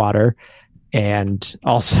High Water, and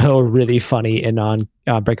also really funny in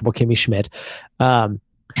Unbreakable Kimmy Schmidt. But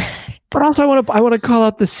also, I want to call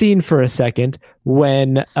out the scene for a second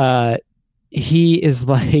when he is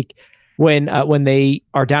like when they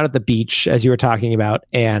are down at the beach, as you were talking about,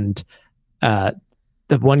 and the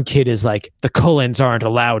one kid is like, the Cullens aren't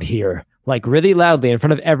allowed here, like really loudly in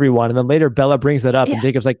front of everyone. And then later Bella brings that up and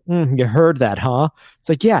Jacob's like, you heard that, huh? It's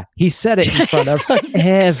like, yeah, he said it in front of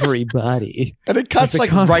everybody. And it cuts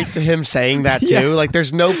right to him saying that too. Yeah. Like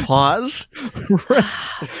there's no pause. Right.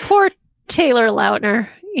 Poor Taylor Lautner,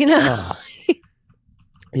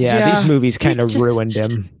 These movies kind of ruined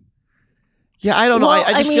him. Yeah, I don't know.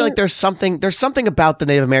 I just feel like there's something about the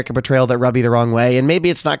Native American portrayal that rubbed me the wrong way, and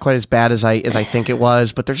maybe it's not quite as bad as I think it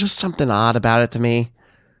was, but there's just something odd about it to me.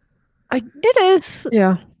 It is.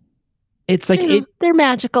 Yeah. It's like they're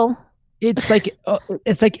magical. It's like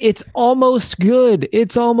it's almost good.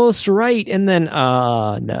 It's almost right, and then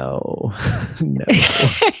no.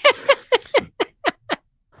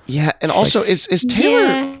 Yeah, and also is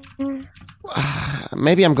Taylor? Yeah.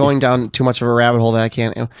 Maybe I'm going down too much of a rabbit hole that I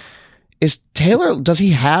can't. Is Taylor? Does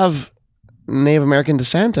he have Native American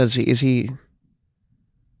descent? Is he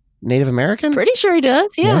Native American? Pretty sure he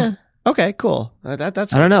does. Yeah. Okay. Cool.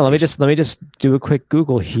 That's. I don't know. Let me just do a quick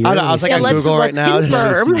Google here. I was like on Google right now.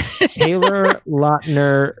 Taylor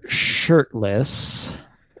Lautner shirtless.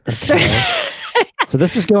 Okay. So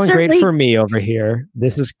this is going great for me over here.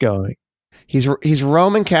 This is going. He's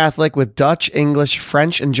Roman Catholic with Dutch, English,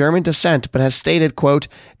 French, and German descent, but has stated, quote,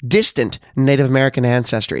 distant Native American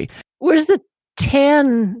ancestry. Where's the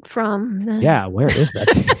tan from? Then? Yeah, where is that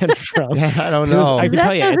tan from? I don't know. I can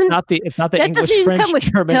tell you, it's not the English,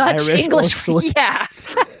 French, German, Dutch, Irish, English. Yeah.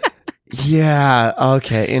 Yeah.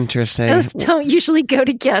 Okay. Interesting. Those don't usually go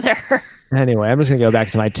together. Anyway, I'm just gonna go back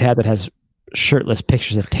to my tab that has shirtless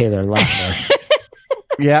pictures of Taylor Lautner.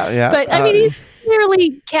 Yeah. But I mean, he's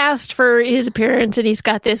clearly cast for his appearance, and he's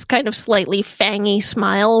got this kind of slightly fangy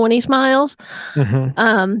smile when he smiles. Mm-hmm.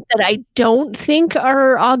 That I don't think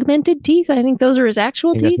are augmented teeth. I think those are his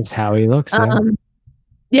actual teeth. That's how he looks.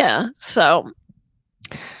 Yeah. So,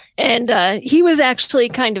 and he was actually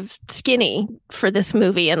kind of skinny for this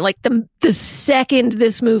movie, and like the second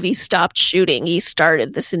this movie stopped shooting, he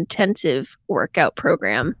started this intensive workout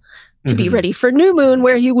program to be ready for New Moon,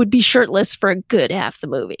 where you would be shirtless for a good half the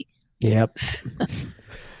movie. Yep.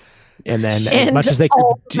 And then as much as they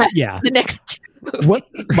could do, the next two movies. What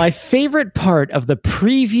my favorite part of the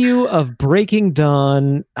preview of Breaking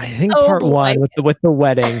Dawn, I think part one with the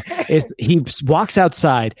wedding, is he walks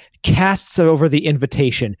outside, casts over the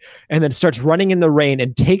invitation, and then starts running in the rain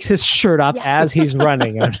and takes his shirt off as he's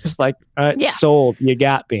running. And I'm just like, sold, you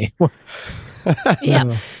got me.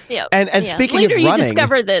 Yeah. And speaking later of you running,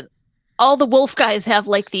 discover that all the wolf guys have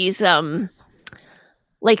like these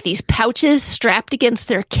pouches strapped against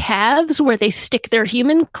their calves where they stick their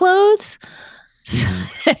human clothes.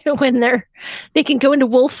 So when they can go into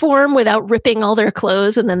wolf form without ripping all their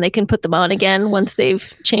clothes, and then they can put them on again once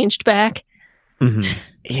they've changed back.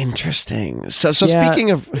 Interesting. So speaking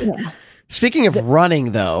of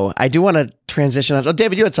running, though, I do want to transition. Oh,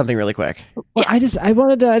 David, you had something really quick. Well, I just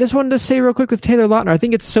wanted to say real quick with Taylor Lautner. I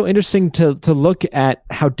think it's so interesting to look at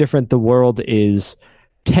how different the world is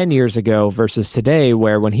 10 years ago versus today,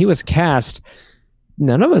 where when he was cast,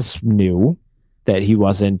 none of us knew that he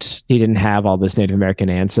didn't have all this Native American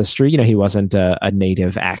ancestry. He wasn't a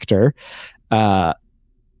native actor. Now,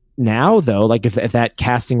 though, like if that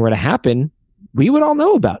casting were to happen, we would all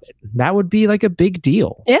know about it. That would be like a big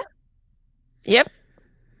deal. Yeah. Yep.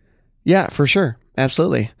 Yeah, for sure.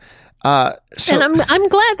 Absolutely. And I'm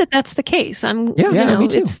glad that that's the case. Me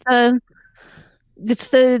too. It's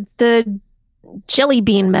the jelly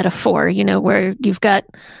bean metaphor, where you've got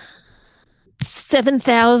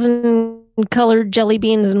 7,000 colored jelly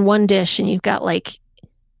beans in one dish, and you've got like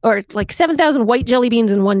 7,000 white jelly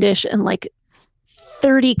beans in one dish, and like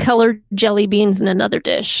 30 colored jelly beans in another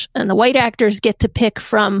dish. And the white actors get to pick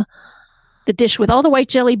from the dish with all the white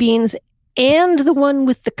jelly beans and the one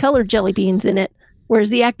with the colored jelly beans in it, whereas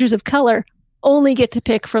the actors of color only get to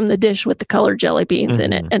pick from the dish with the colored jelly beans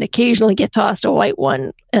in it, and occasionally get tossed a white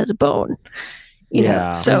one as a bone.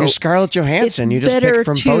 So if you're Scarlett Johansson, you just pick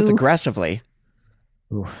from both aggressively.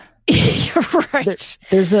 You're right.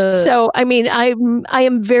 So I mean, I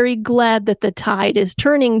am very glad that the tide is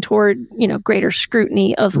turning toward greater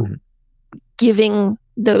scrutiny of giving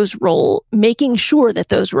those roles, making sure that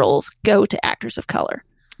those roles go to actors of color.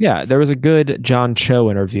 Yeah, there was a good John Cho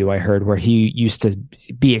interview I heard where he used to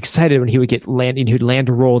be excited when he would he'd land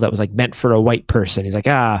a role that was like meant for a white person. He's like,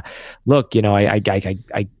 look, I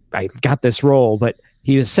got this role, but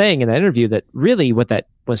he was saying in that interview that really what that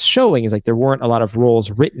was showing is like there weren't a lot of roles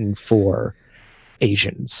written for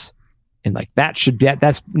Asians, and like that's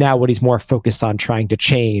now what he's more focused on trying to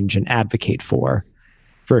change and advocate for,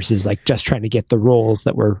 versus like just trying to get the roles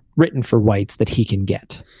that were written for whites that he can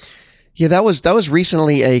get. Yeah, that was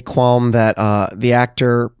recently a qualm that the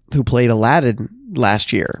actor who played Aladdin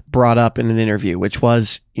last year brought up in an interview, which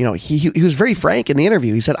was, he was very frank in the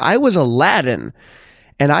interview. He said, "I was Aladdin,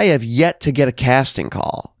 and I have yet to get a casting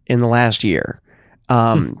call in the last year,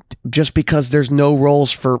 just because there's no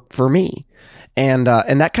roles for me." And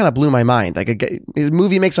that kind of blew my mind. Like, his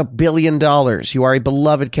movie makes $1 billion. You are a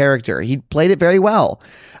beloved character. He played it very well.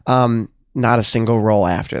 Not a single role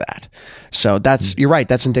after that. So you're right.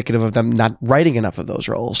 That's indicative of them not writing enough of those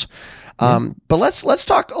roles. But let's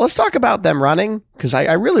talk about them running, because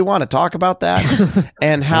I really want to talk about that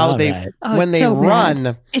and how when they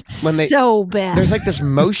run, so bad. There's like this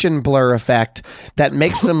motion blur effect that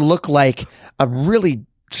makes them look like a really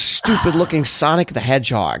stupid looking Sonic the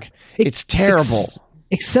Hedgehog. It's terrible.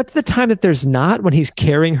 Except the time that there's not, when he's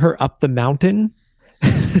carrying her up the mountain.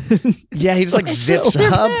 Yeah, he just like zips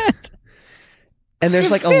up. Bad. And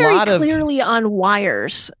there's like a lot of clearly on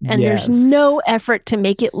wires, and there's no effort to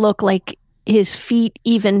make it look like his feet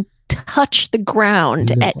even touch the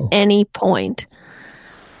ground at any point.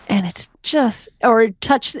 And it's just, or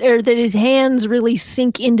that his hands really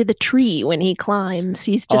sink into the tree when he climbs.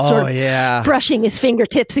 He's just sort of brushing his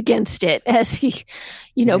fingertips against it as he,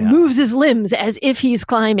 moves his limbs as if he's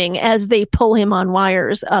climbing, as they pull him on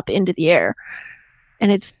wires up into the air.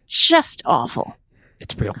 And it's just awful.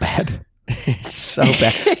 It's real bad. It's so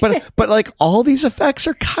bad. But like all these effects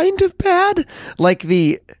are kind of bad. Like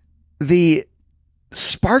the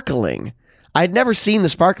sparkling. I'd never seen the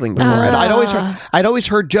sparkling before. I'd always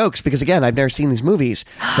heard jokes, because again, I've never seen these movies.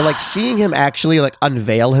 But like seeing him actually like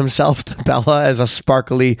unveil himself to Bella as a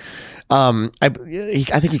sparkly, I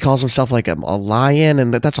think he calls himself like a lion,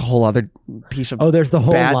 and that's a whole other piece of there's the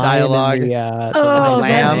whole bad dialogue.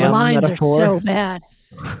 Those lines are so bad.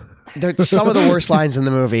 They're some of the worst lines in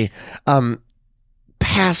the movie.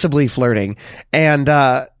 Passably flirting, and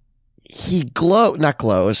not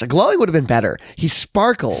glows. Glowing would have been better. He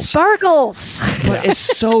sparkles. Sparkles. But it's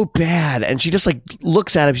so bad. And she just like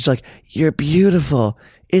looks at him. She's like, "You're beautiful.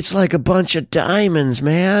 It's like a bunch of diamonds,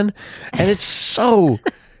 man." And it's so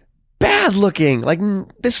bad looking. Like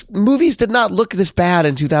this movies did not look this bad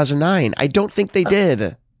in 2009. I don't think they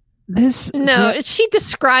did. She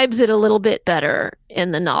describes it a little bit better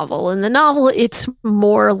in the novel. In the novel, it's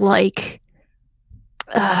more like,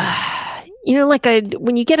 like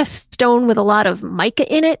when you get a stone with a lot of mica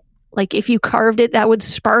in it, like if you carved it, that would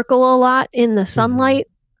sparkle a lot in the sunlight.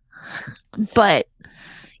 But,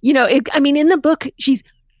 in the book, she's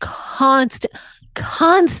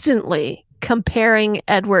constantly comparing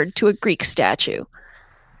Edward to a Greek statue.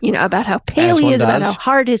 About how pale he is, about how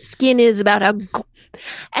hard his skin is, about how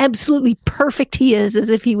absolutely perfect he is, as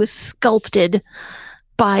if he was sculpted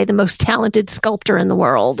by the most talented sculptor in the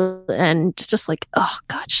world. And it's just like, oh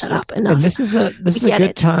God, shut up. Enough. And this is a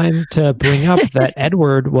good time to bring up that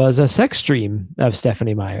Edward was a sex dream of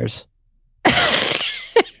Stephenie Meyer's.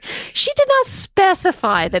 She did not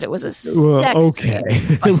specify that it was a sex okay.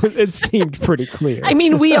 dream. It seemed pretty clear. I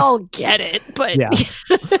mean, we all get it, but yeah.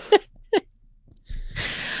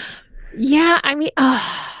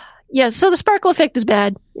 Yeah, so the sparkle effect is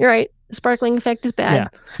bad. You're right. The sparkling effect is bad. Yeah.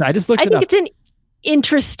 So I just looked it up. I think it's an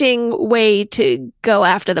interesting way to go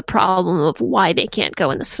after the problem of why they can't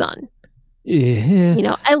go in the sun.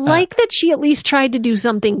 Yeah. I like that she at least tried to do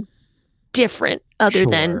something different other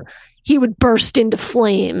than he would burst into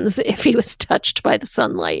flames if he was touched by the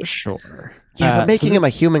sunlight. Sure. Yeah, but making him a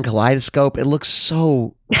human kaleidoscope, it looks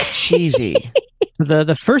so cheesy.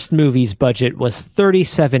 The first movie's budget was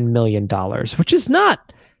 $37 million, which is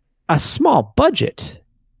not a small budget.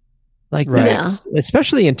 Like,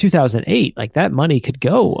 especially in 2008, like that money could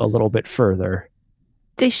go a little bit further.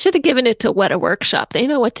 They should have given it to Weta Workshop. They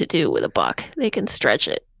know what to do with a buck. They can stretch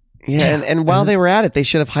it. Yeah, and while they were at it, they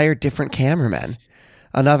should have hired different cameramen.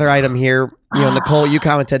 Another item here, Nicole, you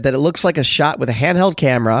commented that it looks like a shot with a handheld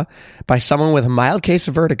camera by someone with a mild case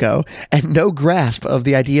of vertigo and no grasp of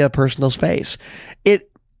the idea of personal space.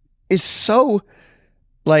 It is so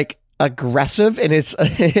like aggressive in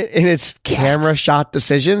its camera shot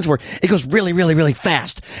decisions where it goes really, really, really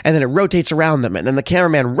fast and then it rotates around them and then the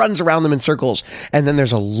cameraman runs around them in circles and then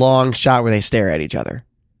there's a long shot where they stare at each other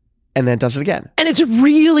and then it does it again. And it's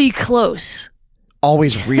really close.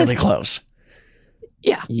 Always really close.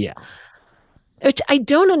 Yeah. Yeah. Which I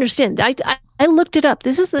don't understand. I looked it up.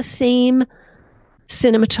 This is the same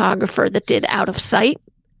cinematographer that did Out of Sight,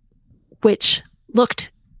 which looked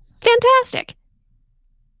fantastic.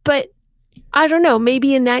 But I don't know,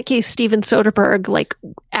 maybe in that case, Steven Soderbergh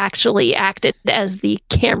actually acted as the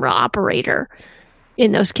camera operator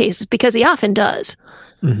in those cases because he often does.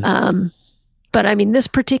 Mm-hmm. But I mean, this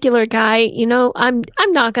particular guy, I'm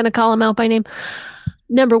not going to call him out by name.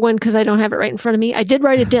 Number one, because I don't have it right in front of me. I did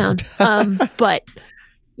write it down. But,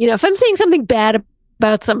 if I'm saying something bad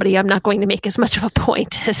about somebody, I'm not going to make as much of a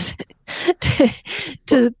point as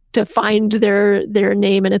to find their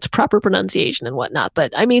name and its proper pronunciation and whatnot.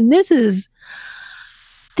 But I mean, this is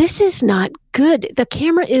not good. The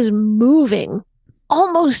camera is moving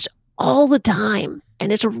almost all the time,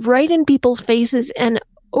 and it's right in people's faces. And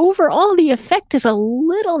overall, the effect is a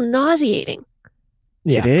little nauseating.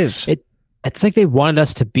 Yeah, it is. It's like they wanted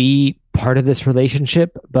us to be part of this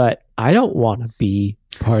relationship, but I don't want to be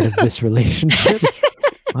part of this relationship.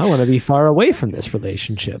 I want to be far away from this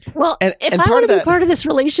relationship. Well, if I want to be part of this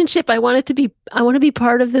relationship, I want to be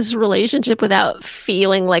part of this relationship without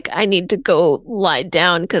feeling like I need to go lie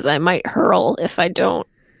down because I might hurl if I don't.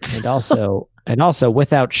 And also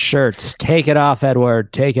without shirts. Take it off,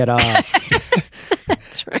 Edward. Take it off.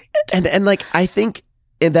 That's right. And I think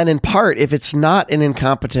then in part, if it's not an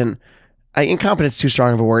incompetent's too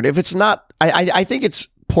strong of a word. If it's not, I think it's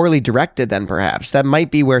poorly directed then perhaps. That might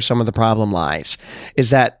be where some of the problem lies,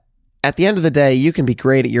 is that at the end of the day, you can be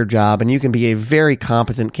great at your job and you can be a very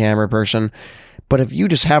competent camera person, but if you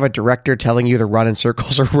just have a director telling you to run in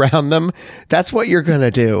circles around them, that's what you're going to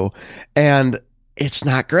do. And it's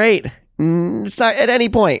not great. It's not at any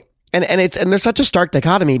point. And there's such a stark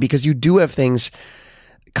dichotomy because you do have things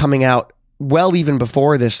coming out well, even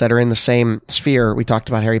before this, that are in the same sphere. We talked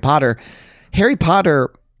about Harry Potter. Harry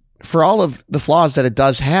Potter, for all of the flaws that it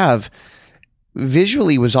does have,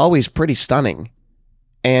 visually was always pretty stunning.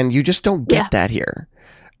 And you just don't get that here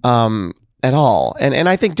at all. And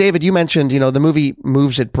I think, David, you mentioned, the movie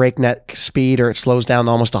moves at breakneck speed or it slows down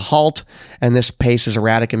to almost a halt. And this pace is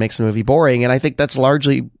erratic and makes the movie boring. And I think that's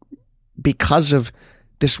largely because of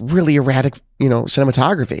this really erratic,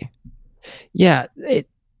 cinematography. Yeah.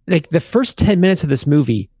 Like the first 10 minutes of this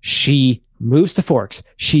movie, she moves to Forks.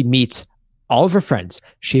 She meets all of her friends.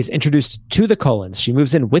 She's introduced to the Cullens. She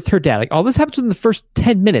moves in with her dad. Like all this happens within the first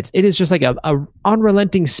 10 minutes. It is just like a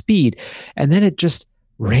unrelenting speed. And then it just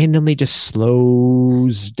randomly just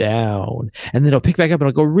slows down. And then it'll pick back up and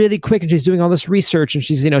it'll go really quick. And she's doing all this research and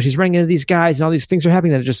she's running into these guys and all these things are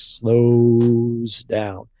happening. Then it just slows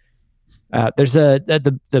down. There's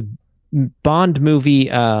the Bond movie,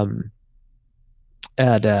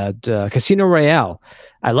 Casino Royale.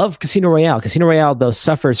 I love Casino Royale. Casino Royale, though,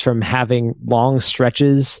 suffers from having long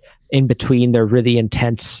stretches in between their really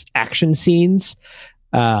intense action scenes.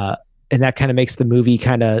 And that kind of makes the movie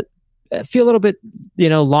kind of feel a little bit,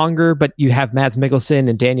 longer, but you have Mads Mikkelsen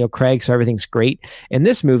and Daniel Craig, so everything's great. In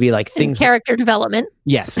this movie, like things... And character development.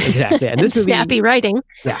 Yes, exactly. And this movie, snappy writing.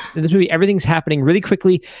 Yeah. In this movie, everything's happening really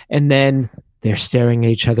quickly, and then they're staring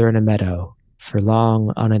at each other in a meadow for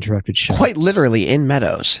long, uninterrupted shots. Quite literally in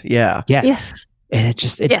meadows. Yeah. Yes. And it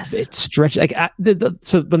stretched like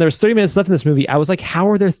so when there was 30 minutes left in this movie, I was like, how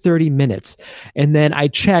are there 30 minutes? And then I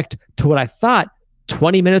checked to what I thought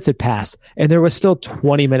 20 minutes had passed and there was still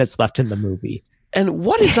 20 minutes left in the movie. And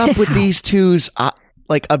what is up with these two's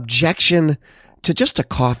objection to just a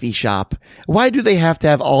coffee shop? Why do they have to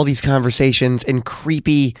have all these conversations in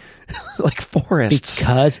creepy forests?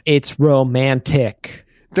 Because it's romantic.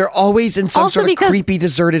 They're always in some sort of creepy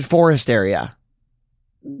deserted forest area.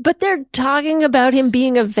 But they're talking about him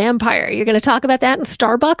being a vampire. You're going to talk about that in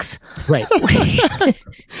Starbucks? Right.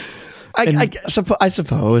 I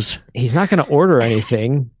suppose. He's not going to order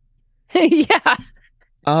anything. Yeah.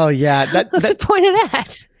 Oh, yeah. What's the point of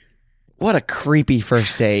that? What a creepy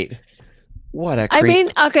first date. I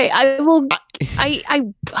mean, okay, I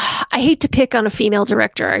hate to pick on a female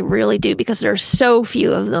director. I really do, because there are so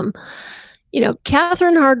few of them.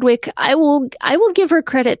 Catherine Hardwicke, I will give her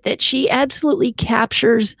credit that she absolutely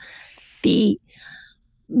captures the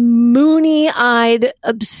moony-eyed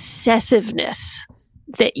obsessiveness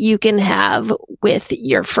that you can have with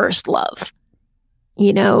your first love.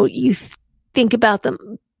 You think about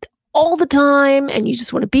them all the time and you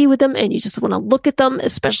just want to be with them and you just want to look at them,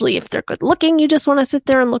 especially if they're good looking. You just want to sit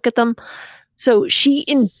there and look at them. So she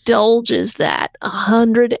indulges that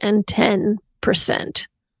 110%.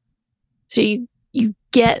 So you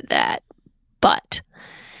get that, but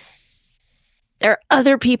there are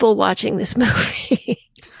other people watching this movie.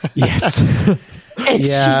 Yes. And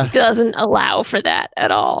she doesn't allow for that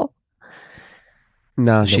at all.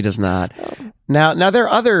 No, she does not. So. Now there are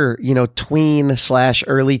other,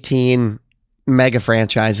 tween/early teen mega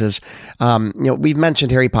franchises. We've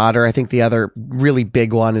mentioned Harry Potter. I think the other really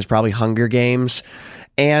big one is probably Hunger Games.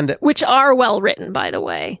 And which are well written, by the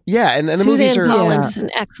way. Yeah, and the Suzanne movies are. Collins is an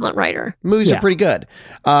excellent writer. Movies are pretty good,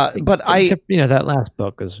 but except, that last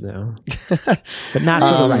book was but not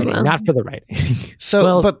for the writing, not for the writing.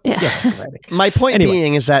 So, my point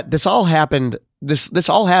being is that this all happened. This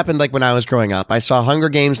all happened like when I was growing up. I saw Hunger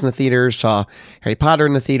Games in the theaters, saw Harry Potter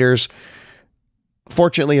in the theaters.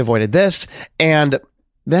 Fortunately, avoided this, and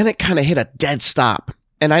then it kind of hit a dead stop.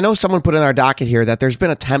 And I know someone put in our docket here that there's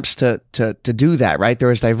been attempts to do that, right? There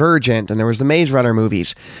was Divergent and there was the Maze Runner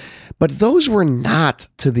movies, but those were not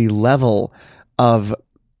to the level of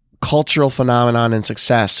cultural phenomenon and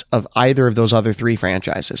success of either of those other three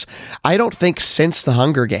franchises. I don't think since the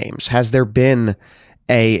Hunger Games has there been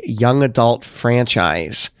a young adult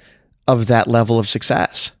franchise of that level of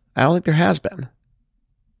success. I don't think there has been.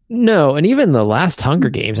 No, and even the last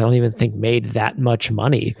Hunger Games, I don't even think made that much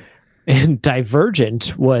money. And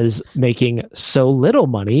Divergent was making so little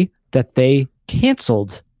money that they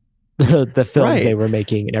canceled the films they were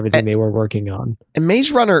making and everything they were working on. And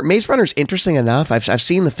Maze Runner's interesting enough. I've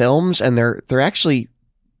seen the films and they're actually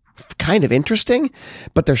kind of interesting,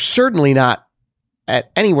 but they're certainly not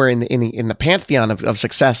at anywhere in the pantheon of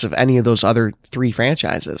success of any of those other three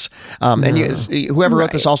franchises. And whoever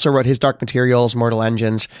wrote this also wrote his Dark Materials, Mortal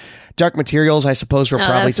Engines. Dark Materials, I suppose we're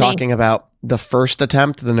probably talking about the first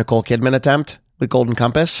attempt, the Nicole Kidman attempt with Golden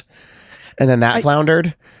Compass. And then that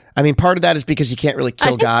floundered. I mean, part of that is because you can't really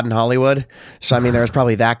kill God in Hollywood. So, I mean, there was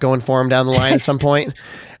probably that going for him down the line at some point.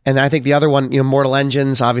 And I think the other one, Mortal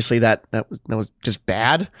Engines, obviously that was just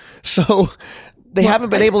bad. So they haven't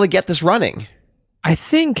been able to get this running. I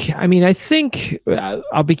think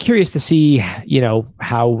I'll be curious to see,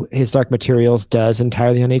 how his Dark Materials does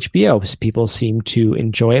entirely on HBO. People seem to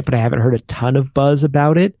enjoy it, but I haven't heard a ton of buzz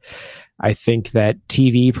about it. I think that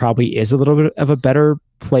TV probably is a little bit of a better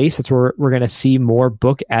place. That's where we're going to see more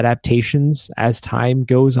book adaptations as time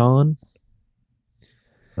goes on.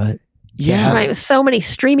 But yeah, right. With so many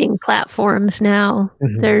streaming platforms now,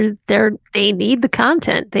 they need the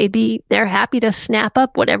content. They're happy to snap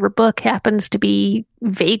up whatever book happens to be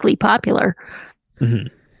vaguely popular. Mhm.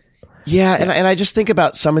 Yeah, and I just think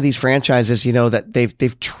about some of these franchises, that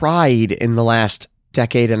they've tried in the last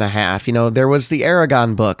decade and a half. There was the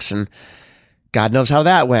Aragon books, and God knows how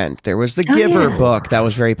that went. There was the Giver book that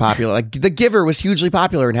was very popular. Like The Giver was hugely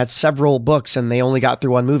popular and had several books, and they only got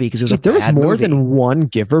through one movie because it was There was more movie. than one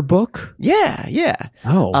Giver book? Yeah.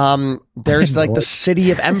 Oh. There's like the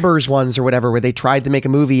City of Embers ones or whatever, where they tried to make a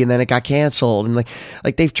movie and then it got canceled. And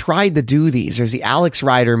like they've tried to do these. There's the Alex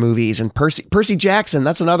Rider movies and Percy Jackson.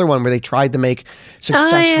 That's another one where they tried to make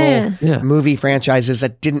successful movie franchises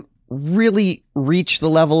that didn't really reach the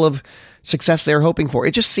level of success they were hoping for.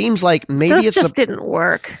 It just seems like maybe Those just didn't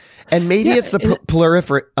work. And maybe it's the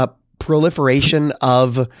proliferation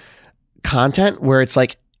of content where it's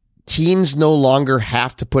like teens no longer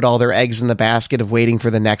have to put all their eggs in the basket of waiting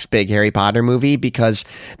for the next big Harry Potter movie because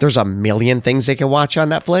there's a million things they can watch on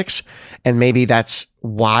Netflix. And maybe that's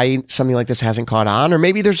why something like this hasn't caught on. Or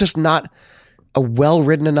maybe there's just not a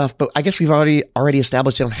well-written enough, but I guess we've already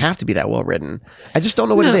established they don't have to be that well-written. I just don't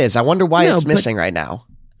know what it is. I wonder why it's missing right now.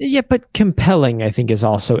 Yeah, but compelling, I think, is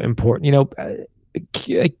also important.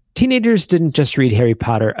 Teenagers didn't just read Harry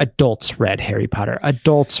Potter. Adults read Harry Potter.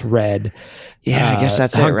 Adults read I guess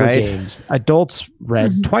that's Hunger it, right? Games. Adults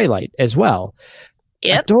read Twilight as well.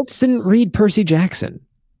 Yep. Adults didn't read Percy Jackson.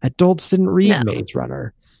 Adults didn't read Maze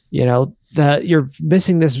Runner. You're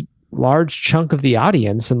missing this large chunk of the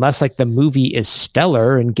audience unless like the movie is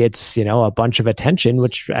stellar and gets, a bunch of attention,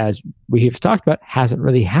 which as we've talked about hasn't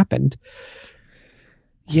really happened.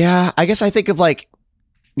 Yeah, I guess I think of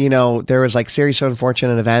there was like Series of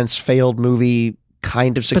Unfortunate Events, failed movie,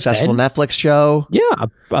 kind of successful Netflix show. Yeah,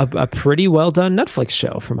 a pretty well done Netflix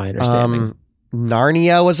show from my understanding.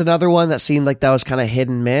 Narnia was another one that seemed like that was kind of hit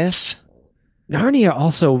and miss. Narnia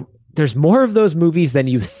also, there's more of those movies than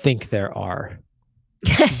you think there are.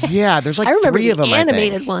 Yeah, there's like I remember 3 of them,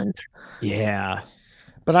 animated ones. Yeah.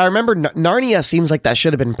 But I remember Narnia seems like that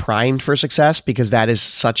should have been primed for success because that is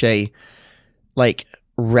such a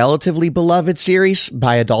relatively beloved series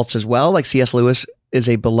by adults as well. Like C.S. Lewis is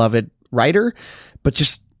a beloved writer, but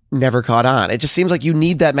just never caught on. It just seems like you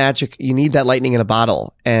need that magic. You need that lightning in a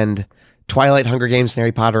bottle. And Twilight, Hunger Games, and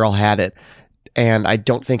Harry Potter all had it. And I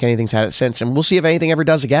don't think anything's had it since. And we'll see if anything ever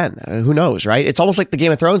does again. Who knows, right? It's almost like the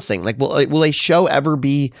Game of Thrones thing. Like, will a show ever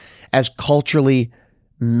be as culturally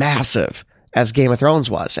massive as Game of Thrones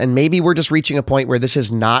was? And maybe we're just reaching a point where this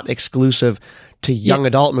is not exclusive to young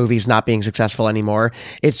adult movies not being successful anymore.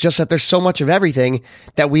 It's just that there's so much of everything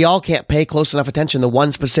that we all can't pay close enough attention to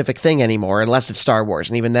one specific thing anymore, unless it's Star Wars.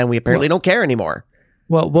 And even then, we apparently don't care anymore.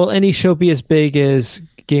 Well, will any show be as big as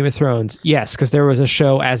Game of Thrones? Yes, because there was a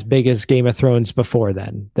show as big as Game of Thrones before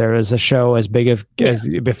then. There was a show as big as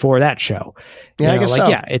before that show. Yeah, I guess so.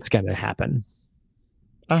 Yeah, it's going to happen.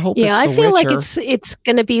 I hope. Yeah, it's I feel Witcher. like it's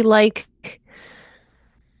going to be like,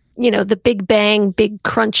 the Big Bang, Big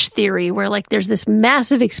Crunch theory, where like there's this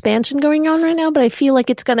massive expansion going on right now, but I feel like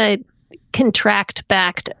it's going to contract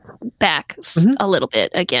back a little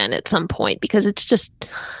bit again at some point because it's just,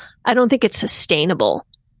 I don't think it's sustainable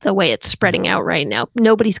the way it's spreading out right now.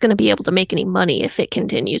 Nobody's going to be able to make any money if it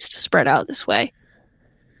continues to spread out this way.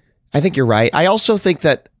 I think you're right. I also think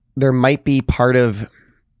that there might be part of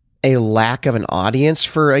a lack of an audience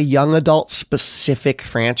for a young adult specific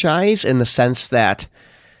franchise in the sense that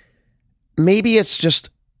maybe it's just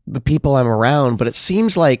the people I'm around, but it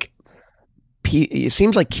seems like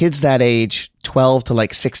kids that age 12 to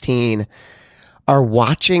 16 are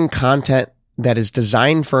watching content that is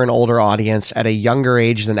designed for an older audience at a younger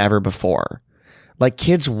age than ever before. Like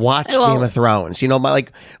kids watch Game of Thrones,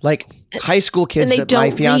 like high school kids that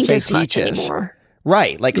my fiance teaches.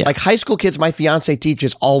 Right. Like high school kids my fiance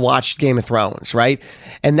teaches all watched Game of Thrones, right?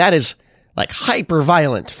 And that is like hyper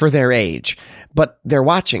violent for their age, but they're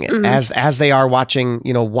watching it as they are watching,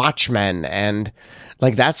 Watchmen and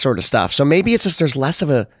like that sort of stuff. So maybe it's just there's less of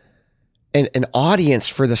an audience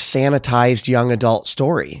for the sanitized young adult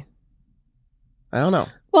story. I don't know.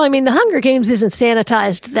 Well, I mean, The Hunger Games isn't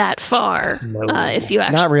sanitized that far if you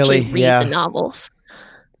actually Not really. read the novels.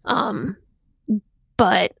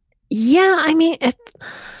 But yeah, I mean,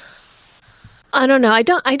 I don't know. I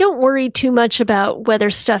don't worry too much about whether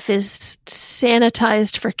stuff is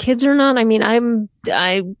sanitized for kids or not. I mean,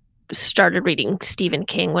 I started reading Stephen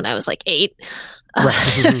King when I was like 8.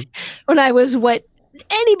 Right. When I was what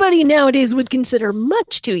anybody nowadays would consider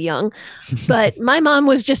much too young. But my mom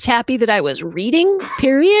was just happy that I was reading,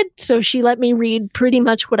 period. So she let me read pretty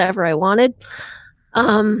much whatever I wanted.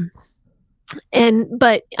 But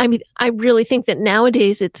I mean, I really think that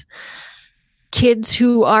nowadays it's kids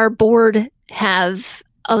who are bored have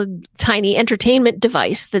a tiny entertainment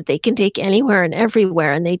device that they can take anywhere and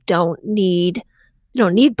everywhere, and they don't need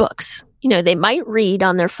books. They might read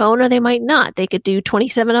on their phone or they might not. They could do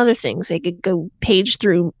 27 other things. They could go page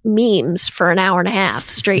through memes for an hour and a half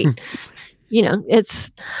straight.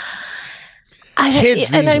 It's kids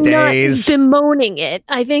these I'm days. not bemoaning it.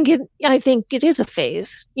 I think it is a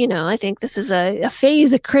phase. I think this is a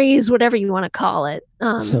phase, a craze, whatever you want to call it.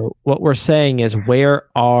 So what we're saying is, where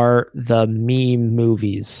are the meme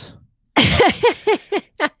movies?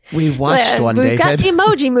 We watched one, We've David. got the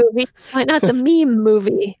Emoji Movie. Why not the meme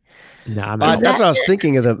movie? Nah, That's what I was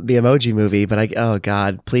thinking of, the Emoji Movie, but oh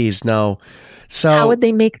God, please no. So how would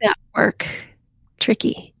they make that work?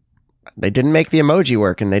 Tricky. They didn't make the emoji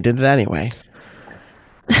work, and they did it anyway.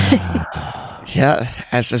 Yeah,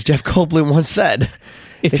 as Jeff Goldblum once said,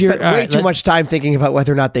 they spent way too much time thinking about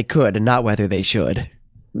whether or not they could, and not whether they should.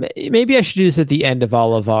 Maybe I should do this at the end of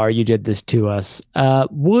all of our You Did This To Us.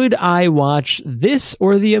 Would I watch this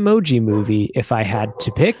or the Emoji Movie if I had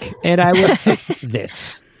to pick? And I would pick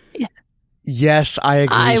this. Yes, I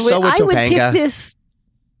agree. So would Topanga.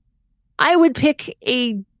 I would pick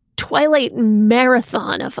a Twilight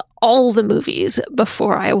marathon of all the movies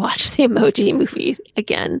before I watch the Emoji Movie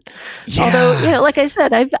again. Yeah. Although, like I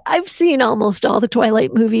said, I've seen almost all the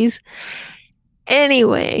Twilight movies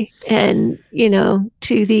anyway, and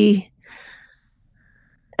to the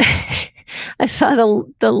I saw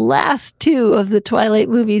the last two of the Twilight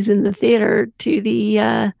movies in the theater, to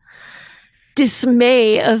the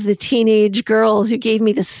dismay of the teenage girls who gave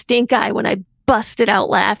me the stink eye when I busted out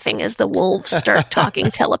laughing as the wolves start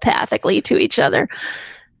talking telepathically to each other.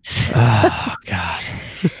 Oh God,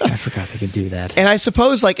 I forgot they could do that. And I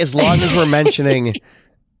suppose, as long as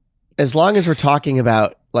we're talking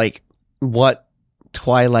about what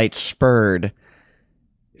Twilight spurred,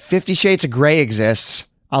 50 Shades of Grey exists.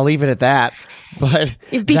 I'll leave it at that. But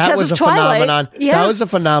that was a phenomenon. Yeah. That was a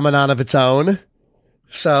phenomenon of its own.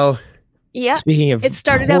 So, yeah. Speaking of, it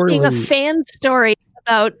started out being a fan story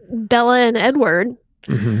about Bella and Edward.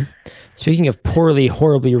 Mm-hmm. Speaking of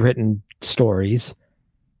horribly written stories,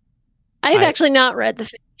 I've actually not read the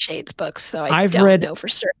 50 Shades books, so I don't know for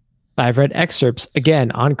certain. I've read excerpts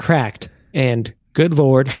again on Cracked, and good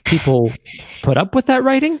Lord, people put up with that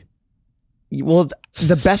writing? Well,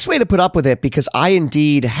 the best way to put up with it, because I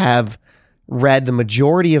indeed have read the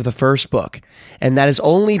majority of the first book, and that is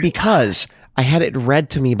only because I had it read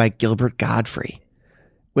to me by Gilbert Godfrey,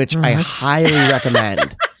 which I highly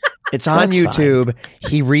recommend. It's on YouTube.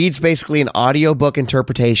 Fine. He reads basically an audiobook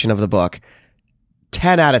interpretation of the book.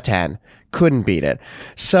 10 out of 10. Couldn't beat it.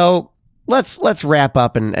 So let's wrap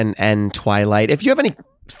up and end Twilight. If you have any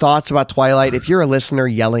thoughts about Twilight, if you're a listener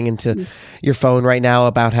yelling into your phone right now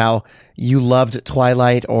about how you loved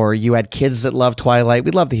Twilight, or you had kids that loved Twilight,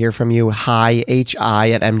 we'd love to hear from you. Hi, at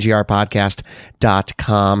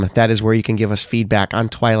mgrpodcast.com. That is where you can give us feedback on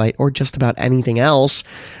Twilight or just about anything else.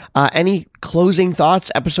 Any closing thoughts?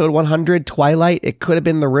 Episode 100, Twilight, it could have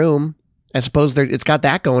been The Room. I suppose it's got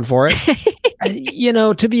that going for it.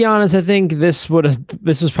 To be honest, I think this was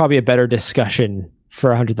probably a better discussion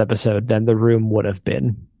for 100th episode than The Room would have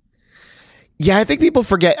been. Yeah, I think people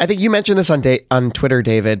forget. I think you mentioned this on Twitter,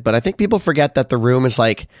 David, but I think people forget that The Room is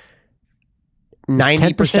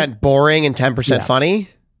 90% boring and 10% funny.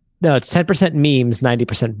 No, it's 10% memes,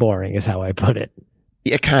 90% boring is how I put it.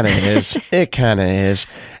 It kind of is. It kind of is.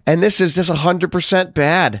 And this is just 100%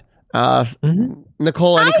 bad.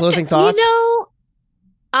 Nicole, any closing thoughts?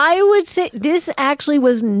 I would say this actually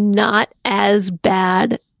was not as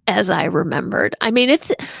bad as I remembered. I mean,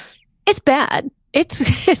 it's bad.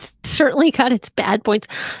 It's certainly got its bad points,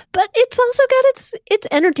 but it's also got its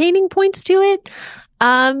entertaining points to it.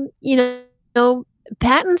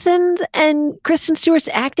 Pattinson's and Kristen Stewart's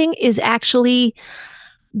acting is actually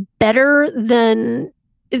better than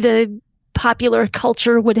the popular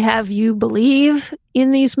culture would have you believe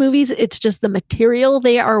in these movies. It's just the material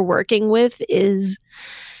they are working with is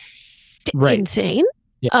insane.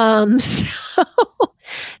 Yeah. So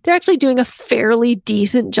they're actually doing a fairly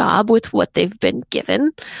decent job with what they've been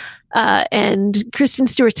given. And Kristen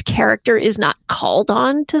Stewart's character is not called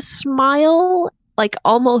on to smile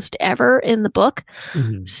almost ever in the book.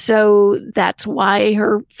 Mm-hmm. So that's why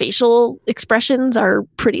her facial expressions are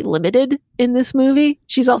pretty limited in this movie.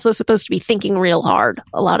 She's also supposed to be thinking real hard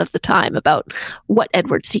a lot of the time about what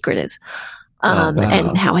Edward's secret is,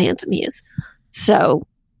 and how handsome he is. So,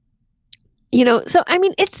 I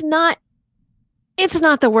mean, it's not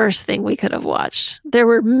the worst thing we could have watched. There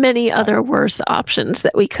were many other worse options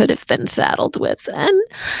that we could have been saddled with. And,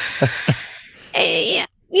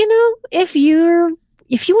 if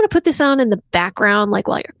if you want to put this on in the background, like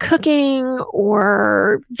while you're cooking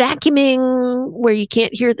or vacuuming where you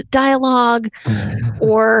can't hear the dialogue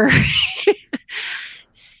or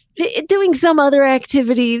doing some other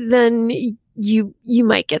activity, then you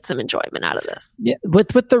might get some enjoyment out of this. Yeah,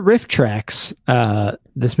 with the riff tracks,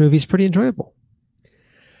 this movie's pretty enjoyable.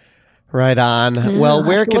 Right on. Well,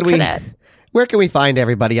 where can we find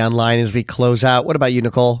everybody online as we close out? What about you,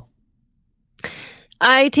 Nicole?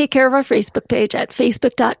 I take care of our Facebook page at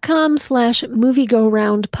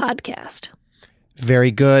facebook.com/moviegoroundpodcast. Very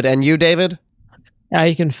good. And you, David?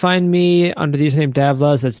 You can find me under the username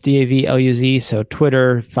Davluz. That's DAVLUZ. So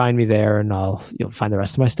Twitter, find me there, and you'll find the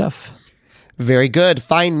rest of my stuff. Very good.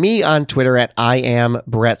 Find me on Twitter at I am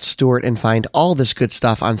Brett Stewart, and find all this good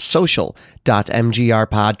stuff on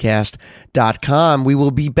social.mgrpodcast.com. We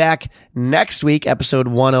will be back next week, episode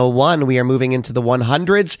 101. We are moving into the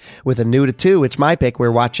 100s with a new to two. It's my pick.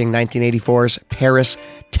 We're watching 1984's Paris,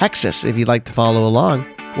 Texas. If you'd like to follow along,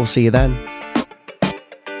 we'll see you then.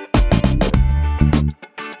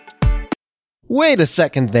 Wait a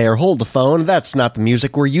second there. Hold the phone. That's not the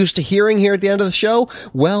music we're used to hearing here at the end of the show.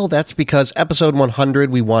 Well, that's because episode 100,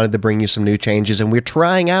 we wanted to bring you some new changes, and we're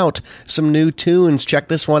trying out some new tunes. Check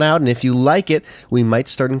this one out, and if you like it, we might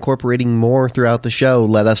start incorporating more throughout the show.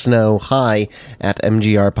 Let us know. Hi at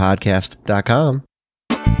mgrpodcast.com.